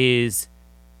issue is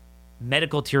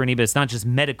medical tyranny, but it's not just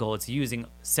medical. It's using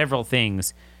several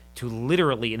things to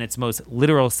literally, in its most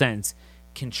literal sense,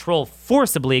 control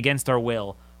forcibly against our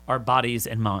will our bodies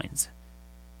and minds.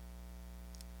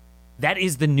 That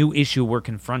is the new issue we're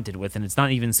confronted with, and it's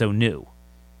not even so new.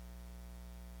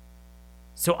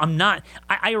 So I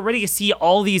already see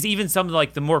all these, even some of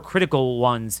like the more critical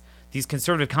ones, these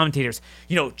conservative commentators,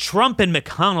 Trump and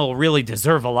McConnell really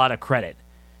deserve a lot of credit.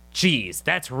 Geez,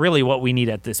 that's really what we need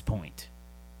at this point.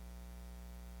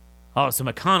 Oh, so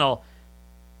McConnell,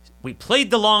 we played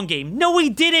the long game. No, we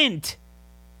didn't.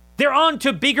 They're on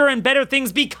to bigger and better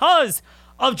things because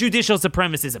of judicial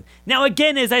supremacism. Now,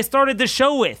 again, as I started the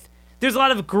show with, there's a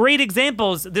lot of great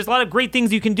examples. There's a lot of great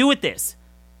things you can do with this.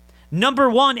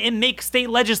 Number one, it makes state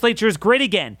legislatures great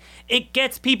again. It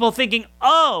gets people thinking,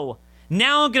 oh,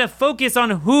 now I'm going to focus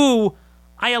on who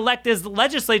I elect as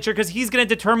legislature because he's going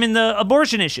to determine the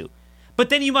abortion issue. But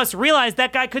then you must realize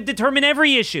that guy could determine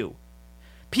every issue.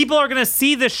 People are going to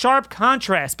see the sharp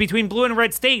contrast between blue and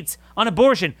red states on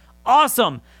abortion.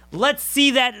 Awesome. Let's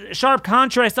see that sharp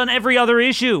contrast on every other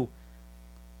issue.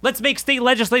 Let's make state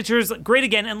legislatures great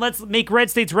again, and let's make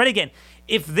red states red again.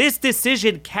 If this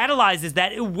decision catalyzes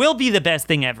that, it will be the best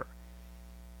thing ever.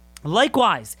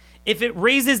 Likewise, if it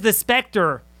raises the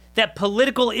specter that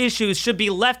political issues should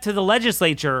be left to the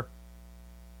legislature,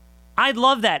 I'd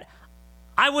love that.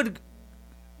 I would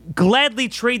gladly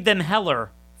trade them Heller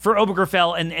for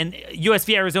Obergefell and US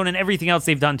v. Arizona and everything else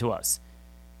they've done to us.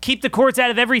 Keep the courts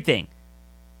out of everything.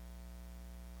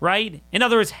 Right? In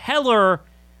other words, Heller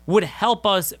would help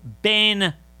us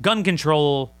ban gun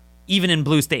control even in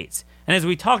blue states. And as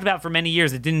we talked about for many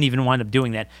years, it didn't even wind up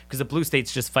doing that because the blue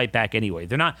states just fight back anyway.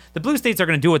 The blue states are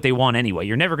going to do what they want anyway.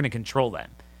 You're never going to control them.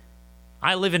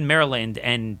 I live in Maryland,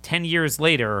 and 10 years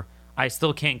later, I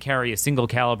still can't carry a single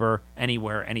caliber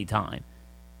anywhere, anytime.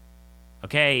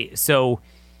 Okay, so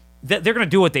they're going to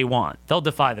do what they want. They'll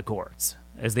defy the courts,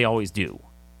 as they always do.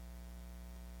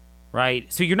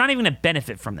 Right? So you're not even going to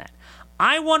benefit from that.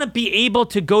 I want to be able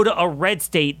to go to a red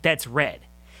state that's red.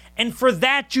 And for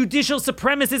that, judicial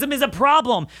supremacism is a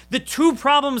problem. The two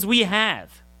problems we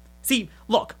have. See,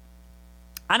 look,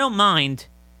 I don't mind.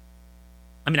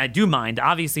 I do mind.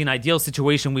 Obviously, in an ideal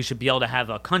situation, we should be able to have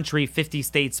a country, 50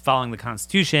 states following the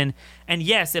Constitution. And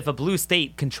yes, if a blue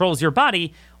state controls your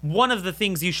body, one of the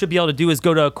things you should be able to do is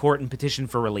go to a court and petition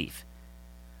for relief.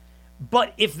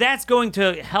 But if that's going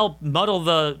to help muddle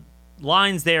the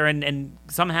lines there and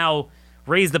somehow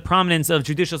raise the prominence of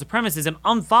judicial supremacism,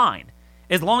 I'm fine.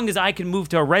 As long as I can move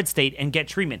to a red state and get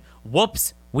treatment.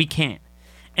 Whoops, we can't.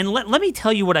 And let me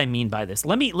tell you what I mean by this.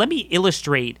 Let me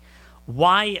illustrate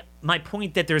why my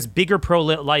point that there's bigger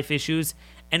pro-life issues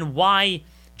and why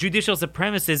judicial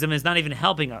supremacism is not even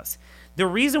helping us. The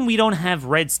reason we don't have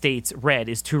red states red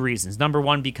is two reasons. Number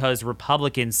one, because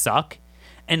Republicans suck.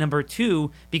 And number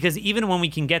two, because even when we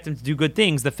can get them to do good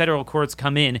things, the federal courts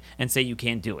come in and say you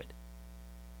can't do it.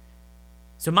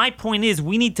 So my point is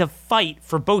we need to fight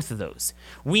for both of those.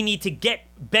 We need to get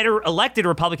better elected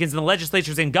Republicans in the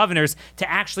legislatures and governors to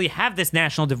actually have this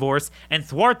national divorce and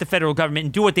thwart the federal government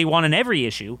and do what they want on every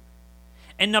issue.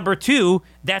 And number two,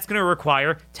 that's going to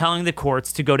require telling the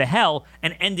courts to go to hell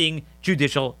and ending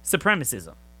judicial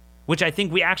supremacism, which I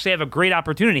think we actually have a great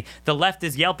opportunity. The left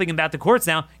is yelping about the courts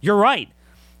now. You're right.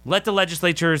 Let the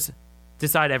legislatures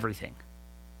decide everything.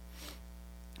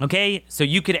 Okay, so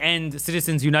you could end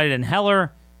Citizens United and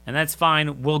Heller, and that's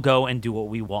fine. We'll go and do what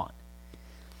we want.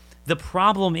 The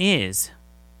problem is,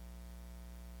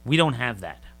 we don't have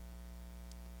that.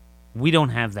 We don't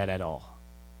have that at all.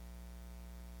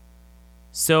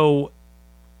 So,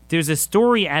 there's a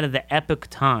story out of the Epoch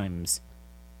Times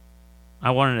I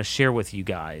wanted to share with you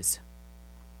guys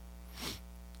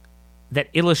that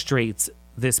illustrates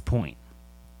this point.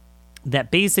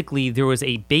 That basically there was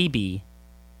a baby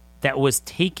that was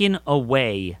taken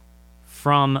away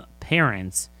from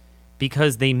parents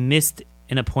because they missed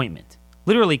an appointment.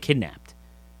 Literally kidnapped.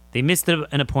 They missed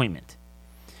an appointment.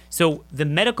 So the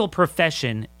medical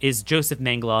profession is Joseph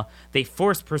Mengele. They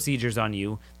force procedures on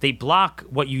you. They block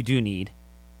what you do need.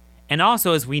 And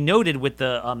also, as we noted with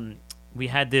the, we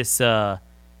had this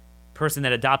person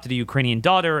that adopted a Ukrainian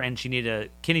daughter and she needed a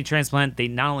kidney transplant. They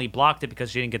not only blocked it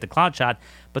because she didn't get the clot shot,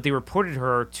 but they reported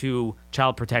her to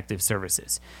Child Protective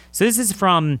Services. So this is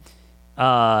from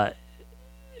Epoch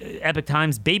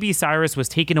Times. Baby Cyrus was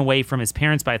taken away from his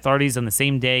parents by authorities on the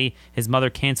same day his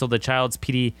mother canceled the child's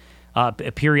a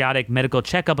periodic medical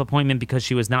checkup appointment because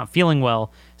she was not feeling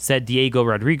well, said Diego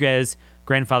Rodriguez,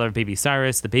 grandfather of baby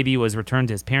Cyrus. The baby was returned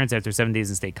to his parents after 7 days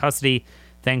in state custody,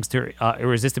 thanks to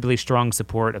irresistibly strong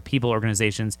support of people,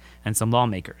 organizations, and some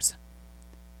lawmakers.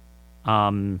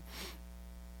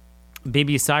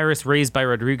 Baby Cyrus, raised by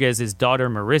Rodriguez's daughter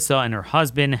Marissa and her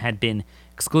husband, had been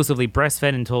exclusively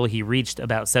breastfed until he reached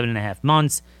about 7.5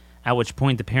 months, at which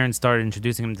point the parents started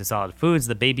introducing him to solid foods.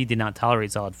 The baby did not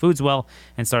tolerate solid foods well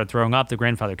and started throwing up. The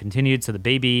grandfather continued, so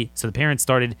the parents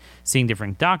started seeing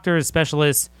different doctors,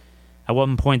 specialists. At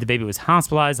one point, the baby was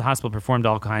hospitalized. The hospital performed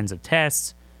all kinds of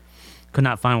tests, could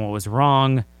not find what was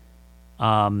wrong.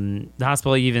 The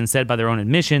hospital even said by their own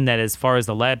admission that as far as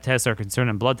the lab tests are concerned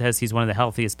and blood tests, he's one of the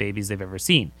healthiest babies they've ever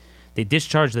seen. They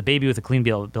discharged the baby with a clean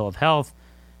bill of health,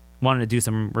 wanted to do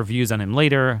some reviews on him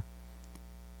later.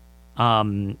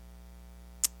 And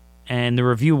the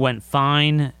review went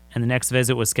fine, and the next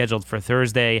visit was scheduled for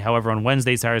Thursday. However, on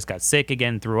Wednesday, Cyrus got sick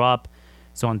again, threw up.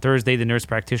 So on Thursday, the nurse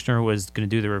practitioner who was going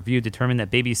to do the review determined that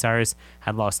baby Cyrus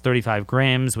had lost 35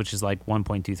 grams, which is like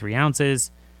 1.23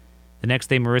 ounces. The next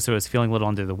day, Marissa was feeling a little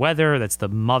under the weather. That's the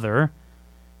mother.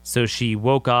 So she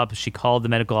woke up, she called the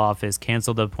medical office,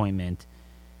 canceled the appointment.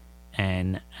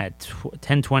 And at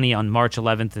 10:20 on March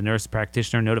 11th, the nurse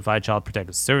practitioner notified Child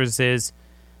Protective Services.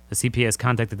 The CPS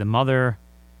contacted the mother.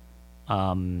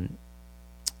 And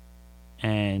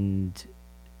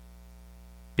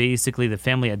basically, the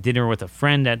family had dinner with a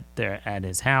friend at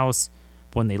his house.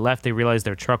 When they left, they realized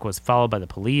their truck was followed by the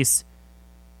police.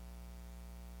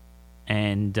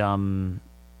 And the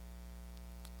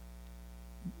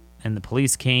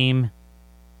police came,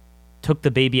 took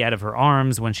the baby out of her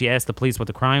arms. When she asked the police what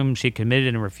the crime she had committed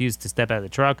and refused to step out of the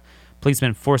truck,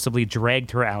 policemen forcibly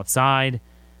dragged her outside.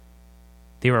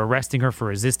 They were arresting her for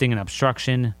resisting and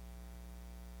obstruction.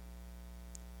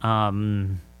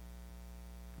 And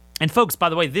folks, by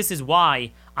the way, this is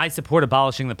why I support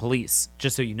abolishing the police,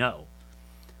 just so you know.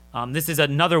 This is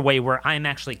another way where I'm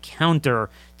actually counter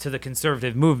to the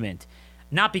conservative movement.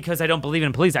 Not because I don't believe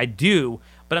in police, I do,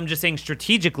 but I'm just saying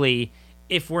strategically,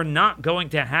 if we're not going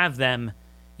to have them,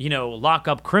 lock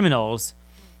up criminals,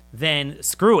 then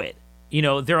screw it.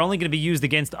 They're only going to be used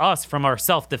against us from our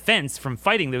self-defense from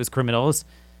fighting those criminals,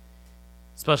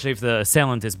 especially if the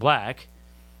assailant is black,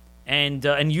 and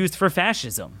used for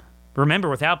fascism. Remember,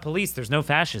 without police, there's no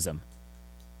fascism.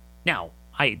 Now,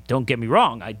 don't get me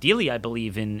wrong. Ideally, I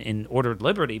believe in ordered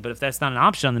liberty, but if that's not an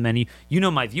option on the menu, you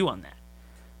know my view on that.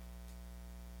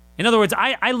 In other words,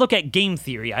 I look at game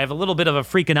theory. I have a little bit of a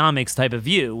Freakonomics type of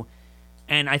view,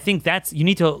 and I think you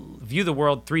need to view the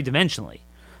world three-dimensionally.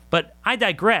 But I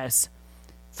digress.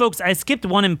 Folks, I skipped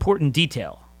one important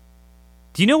detail.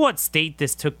 Do you know what state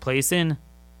this took place in?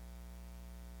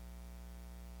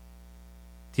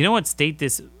 Do you know what state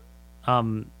this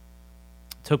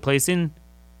took place in?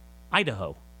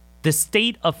 Idaho. The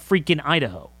state of freaking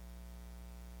Idaho.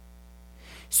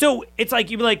 So it's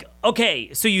like, you'd be like,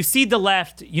 okay, so you see the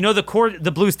left,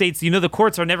 the blue states, the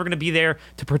courts are never going to be there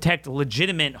to protect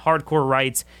legitimate hardcore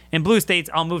rights. In blue states,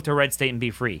 I'll move to a red state and be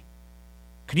free.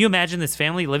 Can you imagine this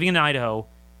family living in Idaho,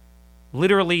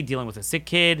 literally dealing with a sick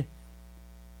kid?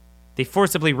 They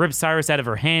forcibly ripped Cyrus out of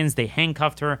her hands. They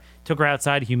handcuffed her, took her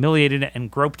outside, humiliated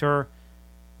and groped her,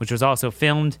 which was also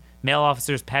filmed. Male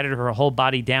officers patted her whole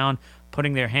body down,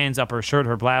 putting their hands up her shirt,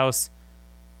 her blouse.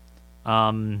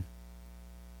 Those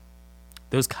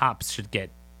cops should get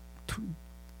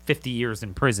 50 years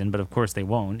in prison, but of course they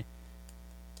won't.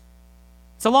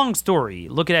 It's a long story.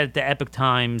 Look at it at the Epoch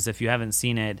Times if you haven't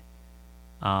seen it.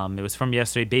 It was from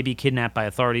yesterday. Baby kidnapped by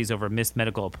authorities over missed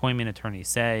medical appointment, attorney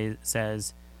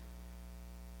says.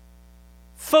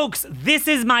 Folks, this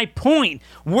is my point.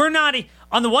 We're not,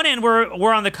 on the one hand,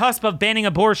 we're on the cusp of banning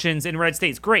abortions in red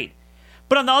states. Great.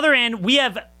 But on the other hand, we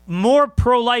have more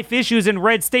pro-life issues in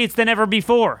red states than ever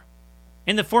before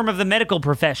in the form of the medical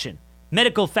profession,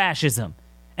 medical fascism.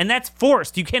 And that's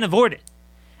forced. You can't avoid it.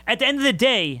 At the end of the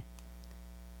day,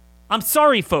 I'm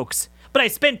sorry, folks, but I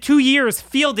spent 2 years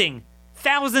fielding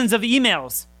thousands of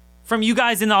emails from you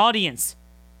guys in the audience.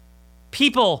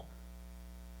 People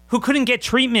who couldn't get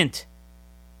treatment,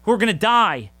 who were going to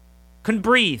die, couldn't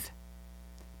breathe.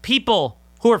 People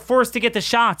who were forced to get the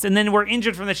shots and then were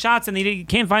injured from the shots and they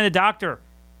can't find a doctor.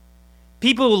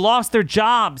 People who lost their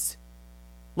jobs,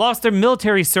 lost their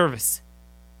military service.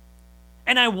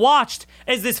 And I watched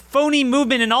as this phony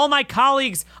movement and all my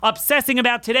colleagues obsessing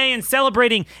about today and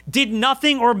celebrating did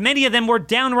nothing, or many of them were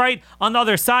downright on the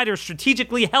other side or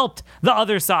strategically helped the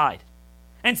other side.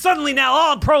 And suddenly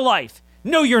now, I'm pro-life.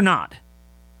 No, you're not.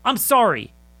 I'm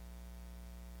sorry.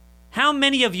 How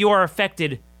many of you are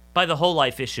affected by the whole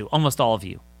life issue? Almost all of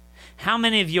you. How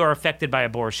many of you are affected by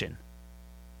abortion?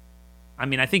 I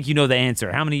mean, I think you know the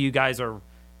answer. How many of you guys are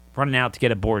running out to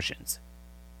get abortions?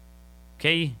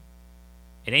 Okay?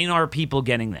 It ain't our people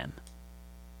getting them.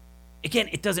 Again,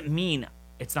 it doesn't mean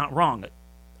it's not wrong.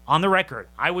 On the record,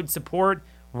 I would support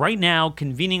right now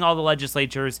convening all the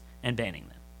legislatures and banning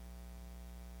them.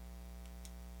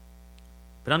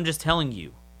 But I'm just telling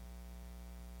you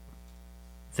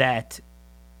that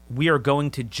we are going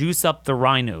to juice up the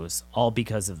rhinos all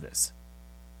because of this.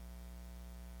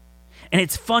 And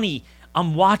it's funny,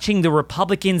 I'm watching the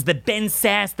Republicans, the Ben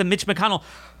Sass, the Mitch McConnell.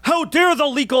 How dare the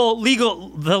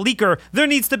leaker? There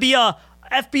needs to be a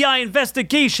FBI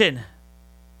investigation.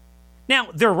 Now,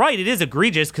 they're right. It is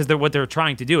egregious because what they're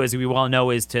trying to do, as we well know,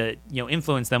 is to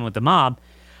influence them with the mob.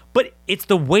 But it's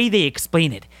the way they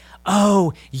explain it.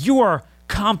 Oh, you're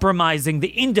compromising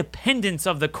the independence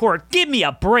of the court. Give me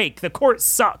a break. The court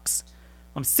sucks.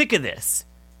 I'm sick of this.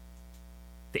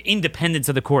 The independence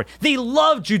of the court. They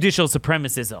love judicial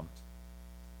supremacism.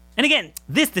 And again,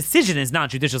 this decision is not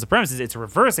judicial supremacism. It's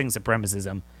reversing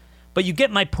supremacism. But you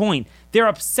get my point. They're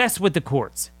obsessed with the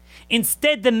courts.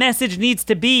 Instead, the message needs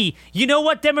to be, you know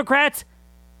what, Democrats?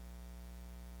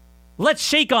 Let's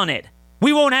shake on it.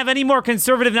 We won't have any more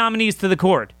conservative nominees to the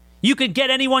court. You could get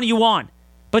anyone you want,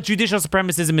 but judicial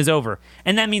supremacism is over.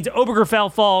 And that means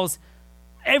Obergefell falls.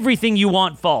 Everything you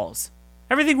want falls.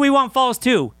 Everything we want falls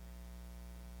too.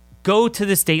 Go to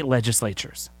the state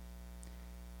legislatures.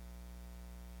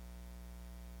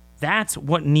 That's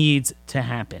what needs to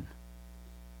happen.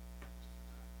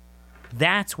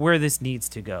 That's where this needs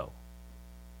to go.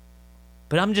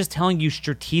 But I'm just telling you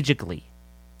strategically.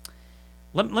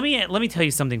 Let me tell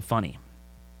you something funny.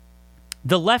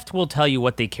 The left will tell you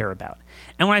what they care about.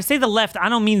 And when I say the left, I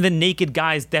don't mean the naked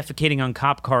guys defecating on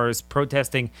cop cars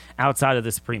protesting outside of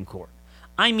the Supreme Court.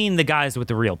 I mean the guys with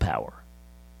the real power.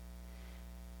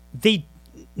 They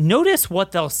notice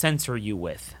what they'll censor you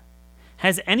with.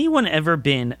 Has anyone ever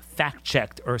been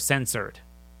fact-checked or censored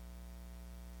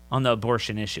on the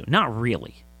abortion issue? Not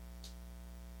really.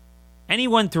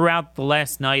 Anyone throughout the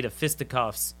last night of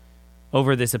fisticuffs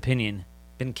over this opinion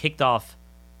been kicked off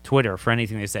Twitter for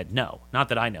anything they said? No, not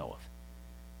that I know of.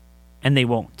 And they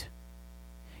won't.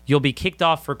 You'll be kicked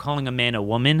off for calling a man a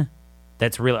woman.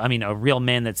 That's real. I mean, a real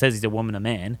man that says he's a woman, a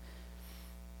man.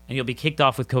 And you'll be kicked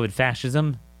off with COVID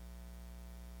fascism.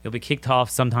 You'll be kicked off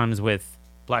sometimes with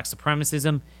black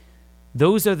supremacism.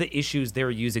 Those are the issues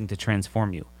they're using to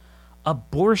transform you.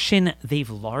 Abortion, they've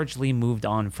largely moved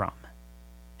on from.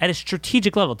 At a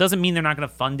strategic level. It doesn't mean they're not going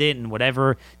to fund it and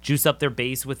whatever, juice up their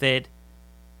base with it.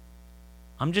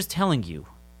 I'm just telling you,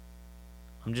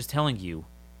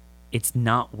 it's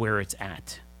not where it's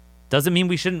at. Doesn't mean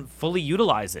we shouldn't fully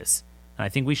utilize this. And I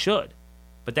think we should.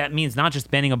 But that means not just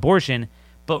banning abortion,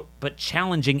 but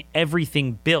challenging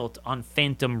everything built on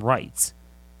phantom rights,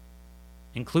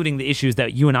 including the issues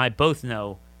that you and I both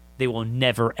know they will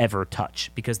never, ever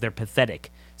touch because they're pathetic,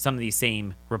 some of these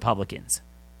same Republicans.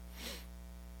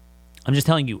 I'm just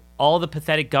telling you, all the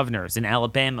pathetic governors in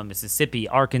Alabama, Mississippi,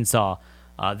 Arkansas,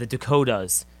 the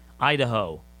Dakotas,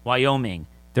 Idaho, Wyoming,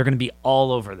 they're going to be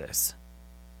all over this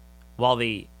while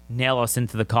they nail us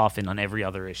into the coffin on every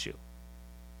other issue.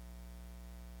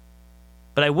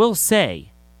 But I will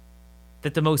say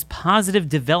that the most positive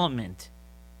development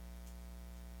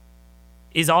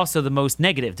is also the most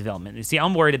negative development. You see,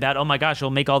 I'm worried about, oh my gosh,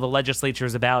 it'll make all the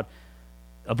legislatures about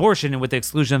abortion and with the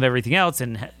exclusion of everything else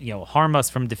and harm us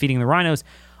from defeating the rhinos.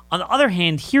 On the other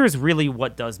hand, here's really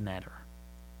what does matter.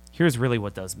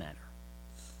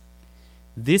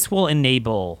 This will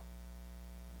enable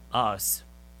us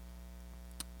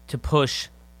to push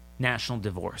national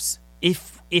divorce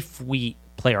if we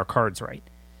play our cards right.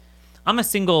 I'm a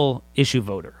single issue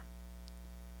voter.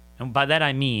 And by that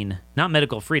I mean not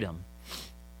medical freedom.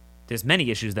 There's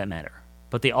many issues that matter,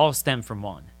 but they all stem from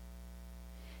one.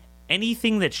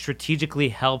 Anything that strategically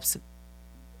helps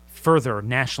further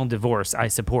national divorce, I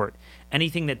support.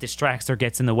 Anything that distracts or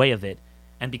gets in the way of it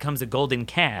and becomes a golden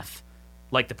calf,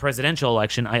 like the presidential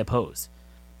election, I oppose.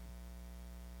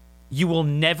 You will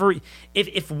never...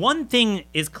 If one thing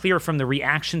is clear from the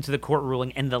reaction to the court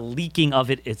ruling and the leaking of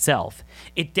it itself,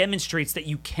 it demonstrates that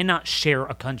you cannot share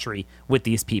a country with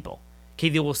these people. Okay,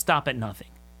 they will stop at nothing.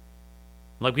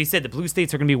 Like we said, the blue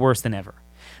states are going to be worse than ever.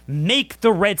 Make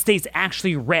the red states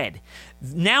actually red.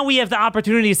 Now we have the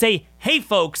opportunity to say, hey,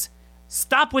 folks,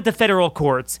 stop with the federal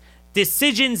courts.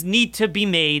 Decisions need to be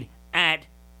made at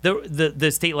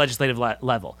the state legislative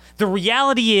level. The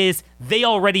reality is they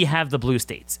already have the blue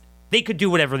states. They could do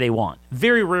whatever they want.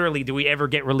 Very rarely do we ever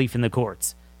get relief in the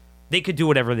courts. They could do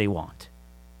whatever they want.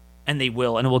 And they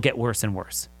will, and it will get worse and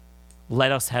worse.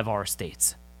 Let us have our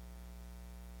states.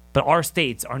 But our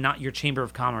states are not your Chamber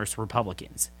of Commerce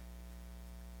Republicans.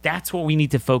 That's what we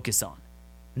need to focus on.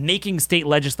 Making state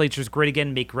legislatures great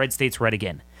again, make red states red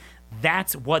again.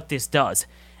 That's what this does.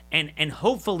 And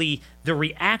hopefully the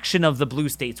reaction of the blue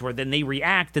states, where then they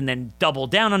react and then double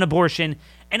down on abortion.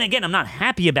 And again, I'm not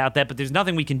happy about that, but there's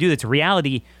nothing we can do. That's a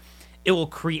reality. It will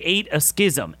create a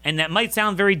schism. And that might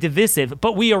sound very divisive,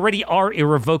 but we already are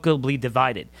irrevocably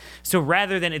divided. So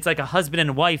rather than it's like a husband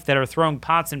and wife that are throwing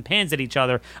pots and pans at each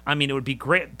other, I mean, it would be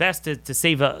best to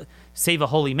save a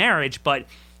holy marriage. But,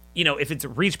 you know, if it's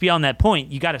reached beyond that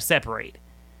point, you got to separate.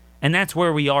 And that's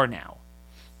where we are now.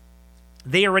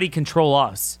 They already control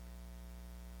us.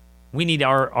 We need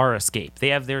our escape. They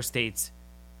have their states.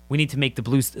 We need to make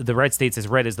the red states as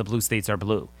red as the blue states are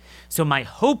blue. So my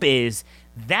hope is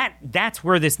that that's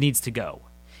where this needs to go.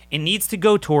 It needs to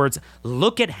go towards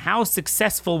look at how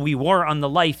successful we were on the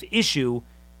life issue.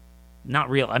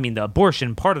 The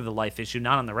abortion part of the life issue,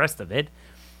 not on the rest of it.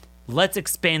 Let's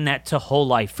expand that to whole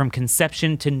life, from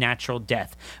conception to natural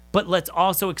death. But let's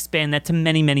also expand that to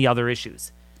many, many other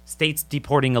issues. States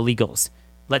deporting illegals.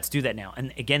 Let's do that now.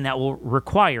 And again, that will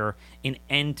require an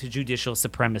end to judicial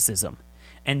supremacism.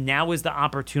 And now is the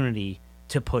opportunity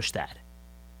to push that.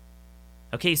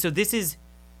 Okay, so this is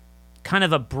kind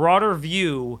of a broader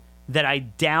view that I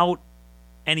doubt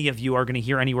any of you are going to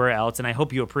hear anywhere else, and I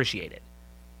hope you appreciate it.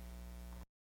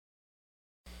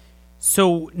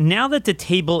 So now that the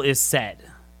table is set,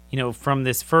 you know, from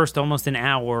this first almost an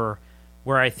hour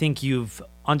where I think you've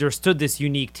understood this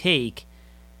unique take,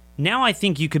 now I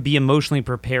think you could be emotionally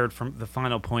prepared for the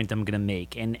final point I'm going to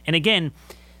make. And again,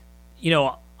 you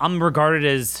know, I'm regarded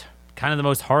as kind of the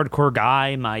most hardcore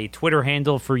guy. My Twitter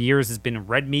handle for years has been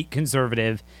Red Meat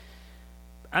Conservative.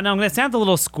 And I'm going to sound a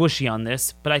little squishy on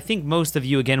this, but I think most of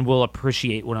you, again, will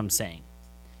appreciate what I'm saying.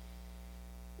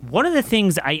 One of the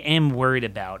things I am worried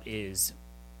about is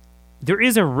there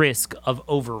is a risk of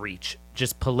overreach,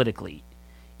 just politically.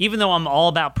 Even though I'm all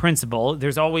about principle,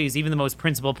 there's always, even the most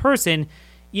principled person,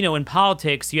 you know, in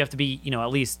politics, you have to be, you know, at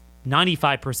least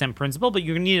 95% principle, but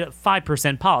you're going to need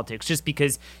 5% politics, just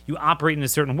because you operate in a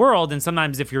certain world. And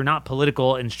sometimes if you're not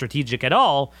political and strategic at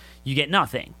all, you get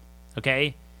nothing.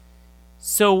 Okay?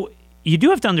 So you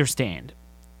do have to understand,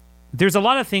 there's a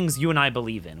lot of things you and I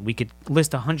believe in. We could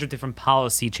list 100 different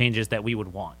policy changes that we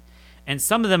would want. And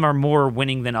some of them are more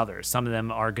winning than others. Some of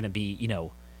them are going to be, you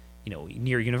know,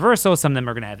 near universal. Some of them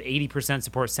are going to have 80%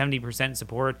 support, 70%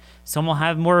 support. Some will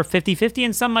have more 50-50,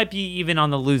 and some might be even on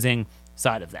the losing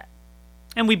side of that.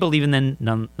 And we believe in them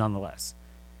nonetheless.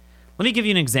 Let me give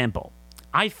you an example.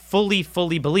 I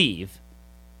fully believe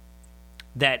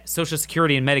that Social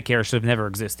Security and Medicare should have never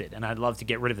existed, and I'd love to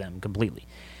get rid of them completely.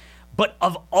 But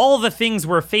of all the things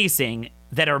we're facing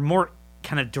that are more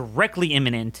kind of directly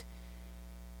imminent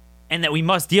and that we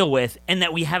must deal with, and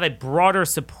that we have a broader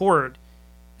support,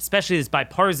 especially this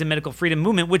bipartisan medical freedom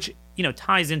movement, which, you know,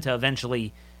 ties into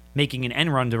eventually making an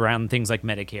end run around things like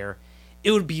Medicare,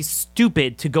 it would be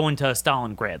stupid to go into a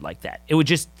Stalingrad like that. It would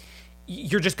just,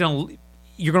 you're going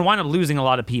to wind up losing a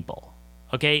lot of people.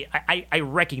 Okay? I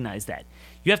recognize that.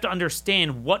 You have to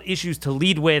understand what issues to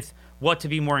lead with, what to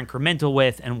be more incremental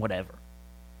with, and whatever.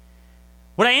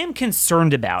 What I am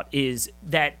concerned about is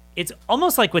that it's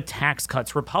almost like with tax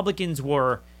cuts, Republicans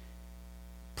were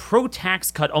pro-tax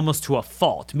cut almost to a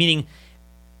fault, meaning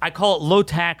I call it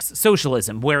low-tax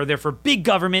socialism, where they're for big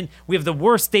government, we have the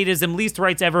worst statism, least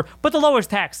rights ever, but the lowest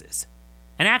taxes,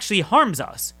 and actually harms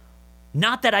us.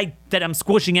 Not that I'm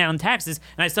squishing out on taxes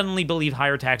and I suddenly believe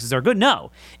higher taxes are good.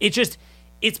 No,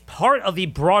 it's part of the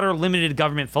broader limited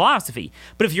government philosophy.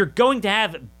 But if you're going to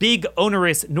have big,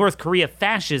 onerous North Korea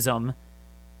fascism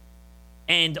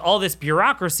and all this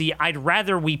bureaucracy, I'd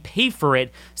rather we pay for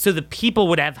it so the people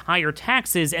would have higher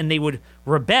taxes and they would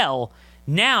rebel.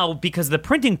 Now, because of the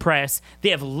printing press, they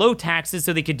have low taxes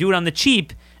so they could do it on the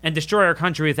cheap and destroy our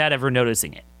country without ever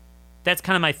noticing it. That's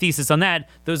kind of my thesis on that,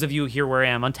 those of you here where I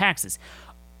am on taxes.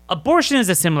 Abortion is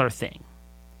a similar thing.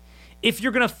 If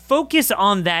you're going to focus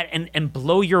on that and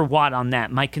blow your wad on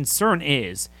that, my concern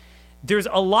is there's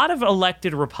a lot of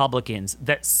elected Republicans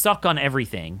that suck on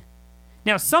everything.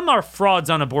 Now, some are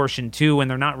frauds on abortion too, and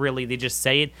they're not really, they just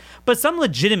say it. But some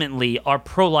legitimately are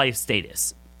pro-life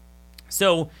status.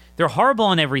 So they're horrible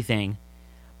on everything,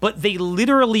 but they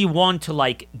literally want to,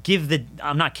 like,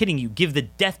 I'm not kidding you, give the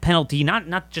death penalty,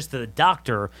 not just to the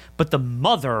doctor, but the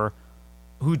mother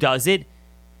who does it.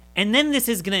 And then this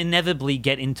is going to inevitably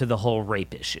get into the whole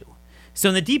rape issue. So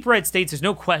in the deep red states, there's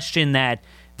no question that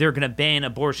they're going to ban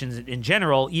abortions in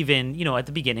general, even, you know, at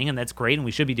the beginning, and that's great, and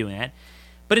we should be doing that.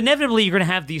 But inevitably, you're going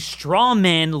to have these straw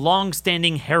man,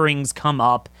 long-standing herrings come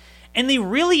up, and they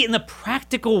really, in the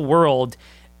practical world,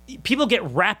 people get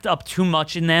wrapped up too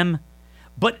much in them,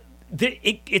 but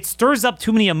it stirs up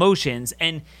too many emotions,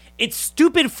 and it's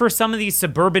stupid for some of these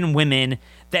suburban women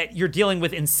that you're dealing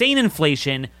with insane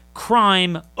inflation,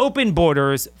 crime, open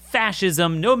borders,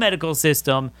 fascism, no medical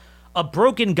system, a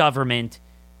broken government.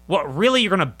 What, really,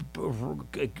 you're going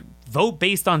to vote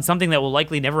based on something that will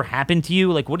likely never happen to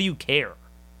you? Like, what do you care?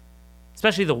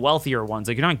 Especially the wealthier ones.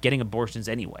 Like, you're not getting abortions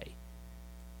anyway.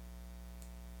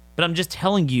 But I'm just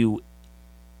telling you,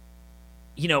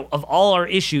 of all our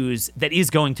issues, that is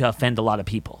going to offend a lot of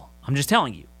people. I'm just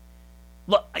telling you.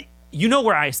 Look, you know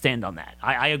where I stand on that.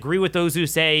 I agree with those who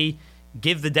say,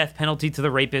 give the death penalty to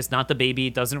the rapist, not the baby.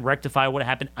 It doesn't rectify what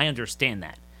happened. I understand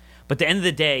that. But at the end of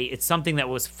the day, it's something that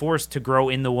was forced to grow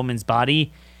in the woman's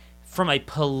body. From a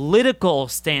political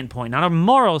standpoint, not a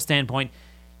moral standpoint,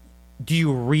 do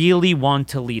you really want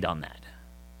to lead on that?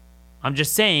 I'm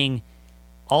just saying,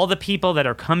 all the people that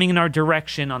are coming in our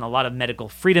direction on a lot of medical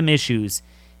freedom issues,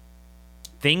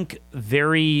 think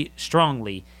very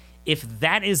strongly. If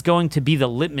that is going to be the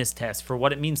litmus test for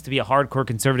what it means to be a hardcore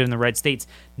conservative in the red states,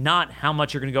 not how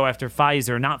much you're going to go after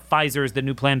Pfizer, not Pfizer is the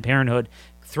new Planned Parenthood,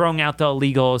 throwing out the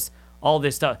illegals, all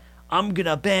this stuff. I'm going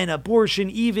to ban abortion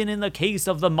even in the case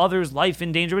of the mother's life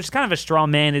in danger, which is kind of a straw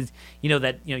man. Is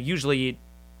usually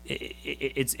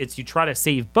it's you try to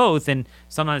save both, and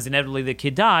sometimes inevitably the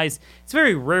kid dies. It's a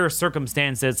very rare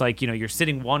circumstance that's like, you're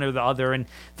sitting one or the other, and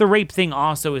the rape thing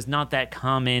also is not that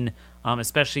common,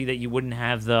 especially that you wouldn't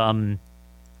have the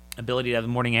ability to have the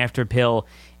morning after pill.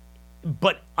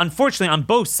 But unfortunately, on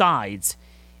both sides,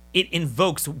 it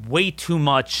invokes way too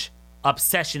much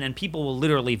obsession, and people will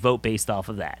literally vote based off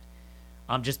of that,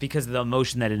 just because of the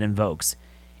emotion that it invokes.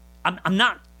 I'm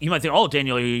not. You might think, oh,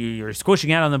 Daniel, you're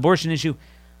squishing out on the abortion issue.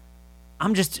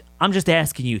 I'm just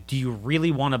asking you, do you really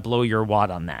want to blow your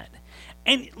wad on that?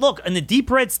 And look, in the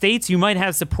deep red states, you might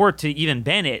have support to even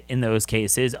ban it in those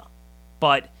cases,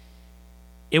 but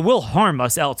it will harm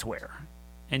us elsewhere.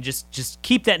 And just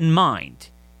keep that in mind.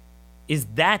 Is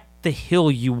that the hill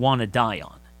you want to die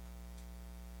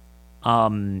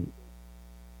on?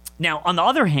 Now, on the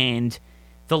other hand,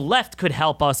 the left could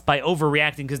help us by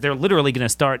overreacting, because they're literally going to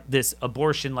start this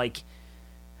abortion,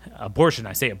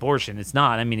 I say abortion, it's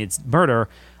not. I mean, it's murder.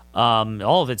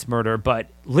 All of it's murder, but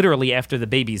literally after the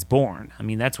baby's born. I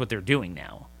mean, that's what they're doing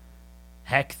now.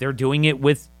 Heck, they're doing it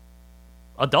with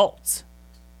adults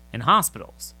in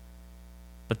hospitals.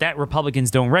 But that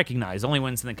Republicans don't recognize, only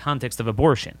when it's in the context of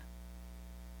abortion.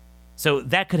 So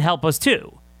that could help us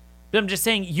too. But I'm just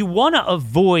saying, you want to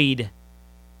avoid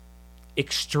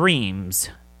extremes,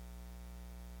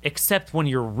 except when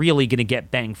you're really going to get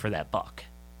bang for that buck.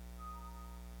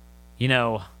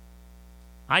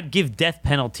 I'd give death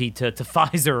penalty to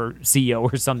Pfizer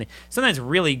CEO or something. Sometimes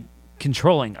really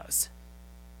controlling us.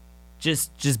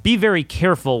 Just be very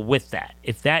careful with that.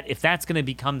 If that's going to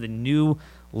become the new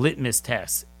litmus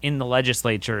test in the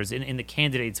legislatures, in the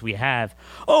candidates we have.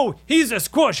 Oh, he's a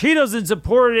squash. He doesn't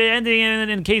support it ending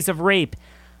in case of rape.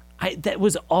 That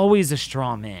was always a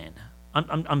straw man.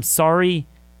 I'm sorry.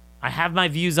 I have my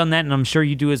views on that, and I'm sure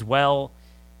you do as well.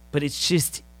 But it's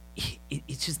just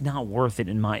not worth it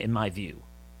in my view.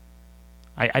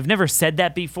 I've never said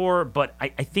that before, but I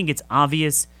think it's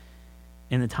obvious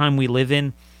in the time we live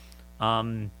in.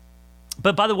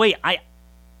 But by the way,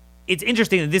 it's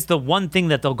interesting that this is the one thing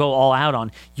that they'll go all out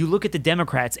on. You look at the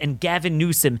Democrats, and Gavin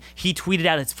Newsom, he tweeted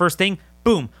out his first thing,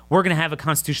 boom, we're going to have a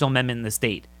constitutional amendment in the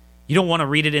state. You don't want to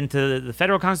read it into the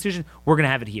federal constitution? We're going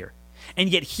to have it here. And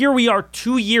yet here we are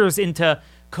 2 years into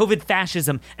COVID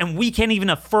fascism, and we can't even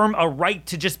affirm a right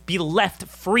to just be left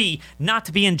free, not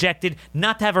to be injected,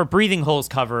 not to have our breathing holes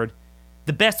covered.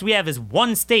 The best we have is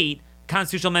one state,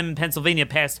 constitutional amendment in Pennsylvania,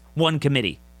 passed one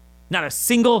committee. Not a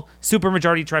single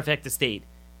supermajority trifecta state.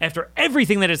 After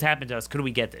everything that has happened to us, could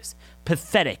we get this?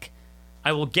 Pathetic.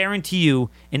 I will guarantee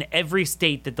you, in every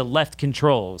state that the left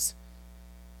controls,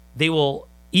 they'll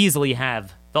probably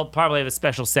have a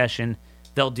special session.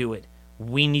 They'll do it.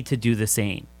 We need to do the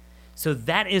same. So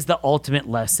that is the ultimate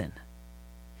lesson.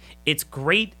 It's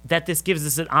great that this gives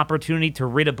us an opportunity to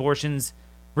rid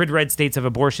red states of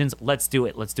abortions. Let's do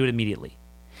it. Let's do it immediately.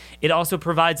 It also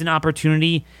provides an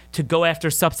opportunity to go after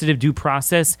substantive due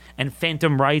process and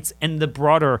phantom rights and the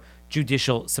broader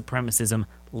judicial supremacism.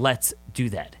 Let's do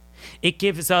that. It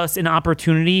gives us an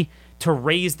opportunity to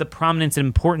raise the prominence and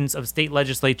importance of state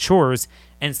legislatures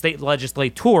and state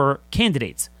legislator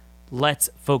candidates. Let's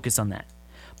focus on that.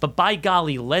 But by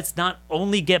golly, let's not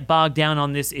only get bogged down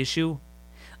on this issue,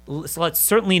 let's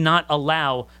certainly not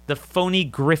allow the phony,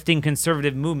 grifting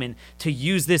conservative movement to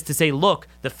use this to say, look,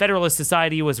 the Federalist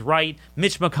Society was right.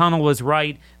 Mitch McConnell was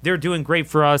right. They're doing great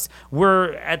for us.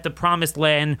 We're at the promised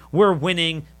land. We're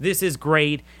winning. This is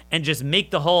great. And just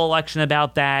make the whole election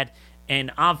about that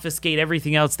and obfuscate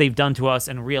everything else they've done to us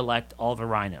and reelect all the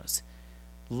rhinos.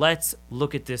 Let's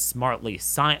look at this smartly.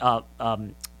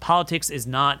 Politics is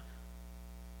not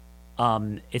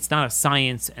it's not a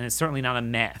science, and it's certainly not a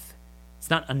math. It's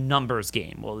not a numbers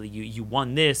game. Well, you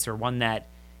won this or won that.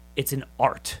 It's an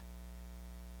art.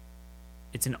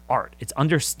 It's an art. It's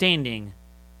understanding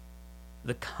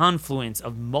the confluence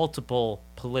of multiple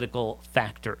political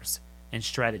factors and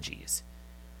strategies.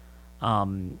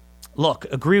 Look,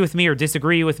 agree with me or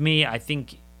disagree with me. I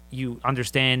think you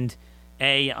understand,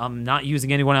 I'm not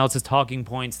using anyone else's talking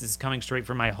points. This is coming straight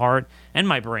from my heart and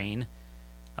my brain,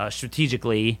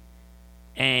 strategically.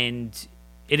 And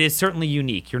it is certainly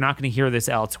unique. You're not going to hear this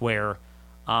elsewhere.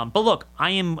 But look,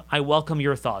 I welcome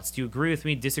your thoughts. Do you agree with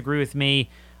me, disagree with me?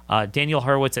 Daniel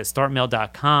Horowitz at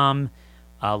startmail.com.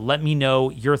 Let me know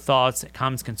your thoughts,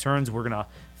 comments, concerns. We're going to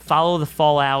follow the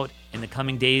fallout in the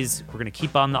coming days. We're going to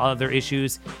keep on the other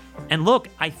issues. And look,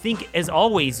 I think, as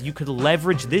always, you could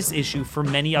leverage this issue for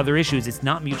many other issues. It's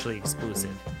not mutually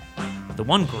exclusive. The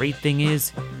one great thing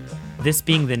is, this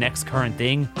being the next current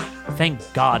thing, thank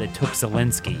God it took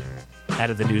Zelensky out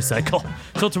of the news cycle.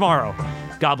 Till tomorrow,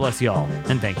 God bless y'all,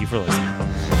 and thank you for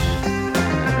listening.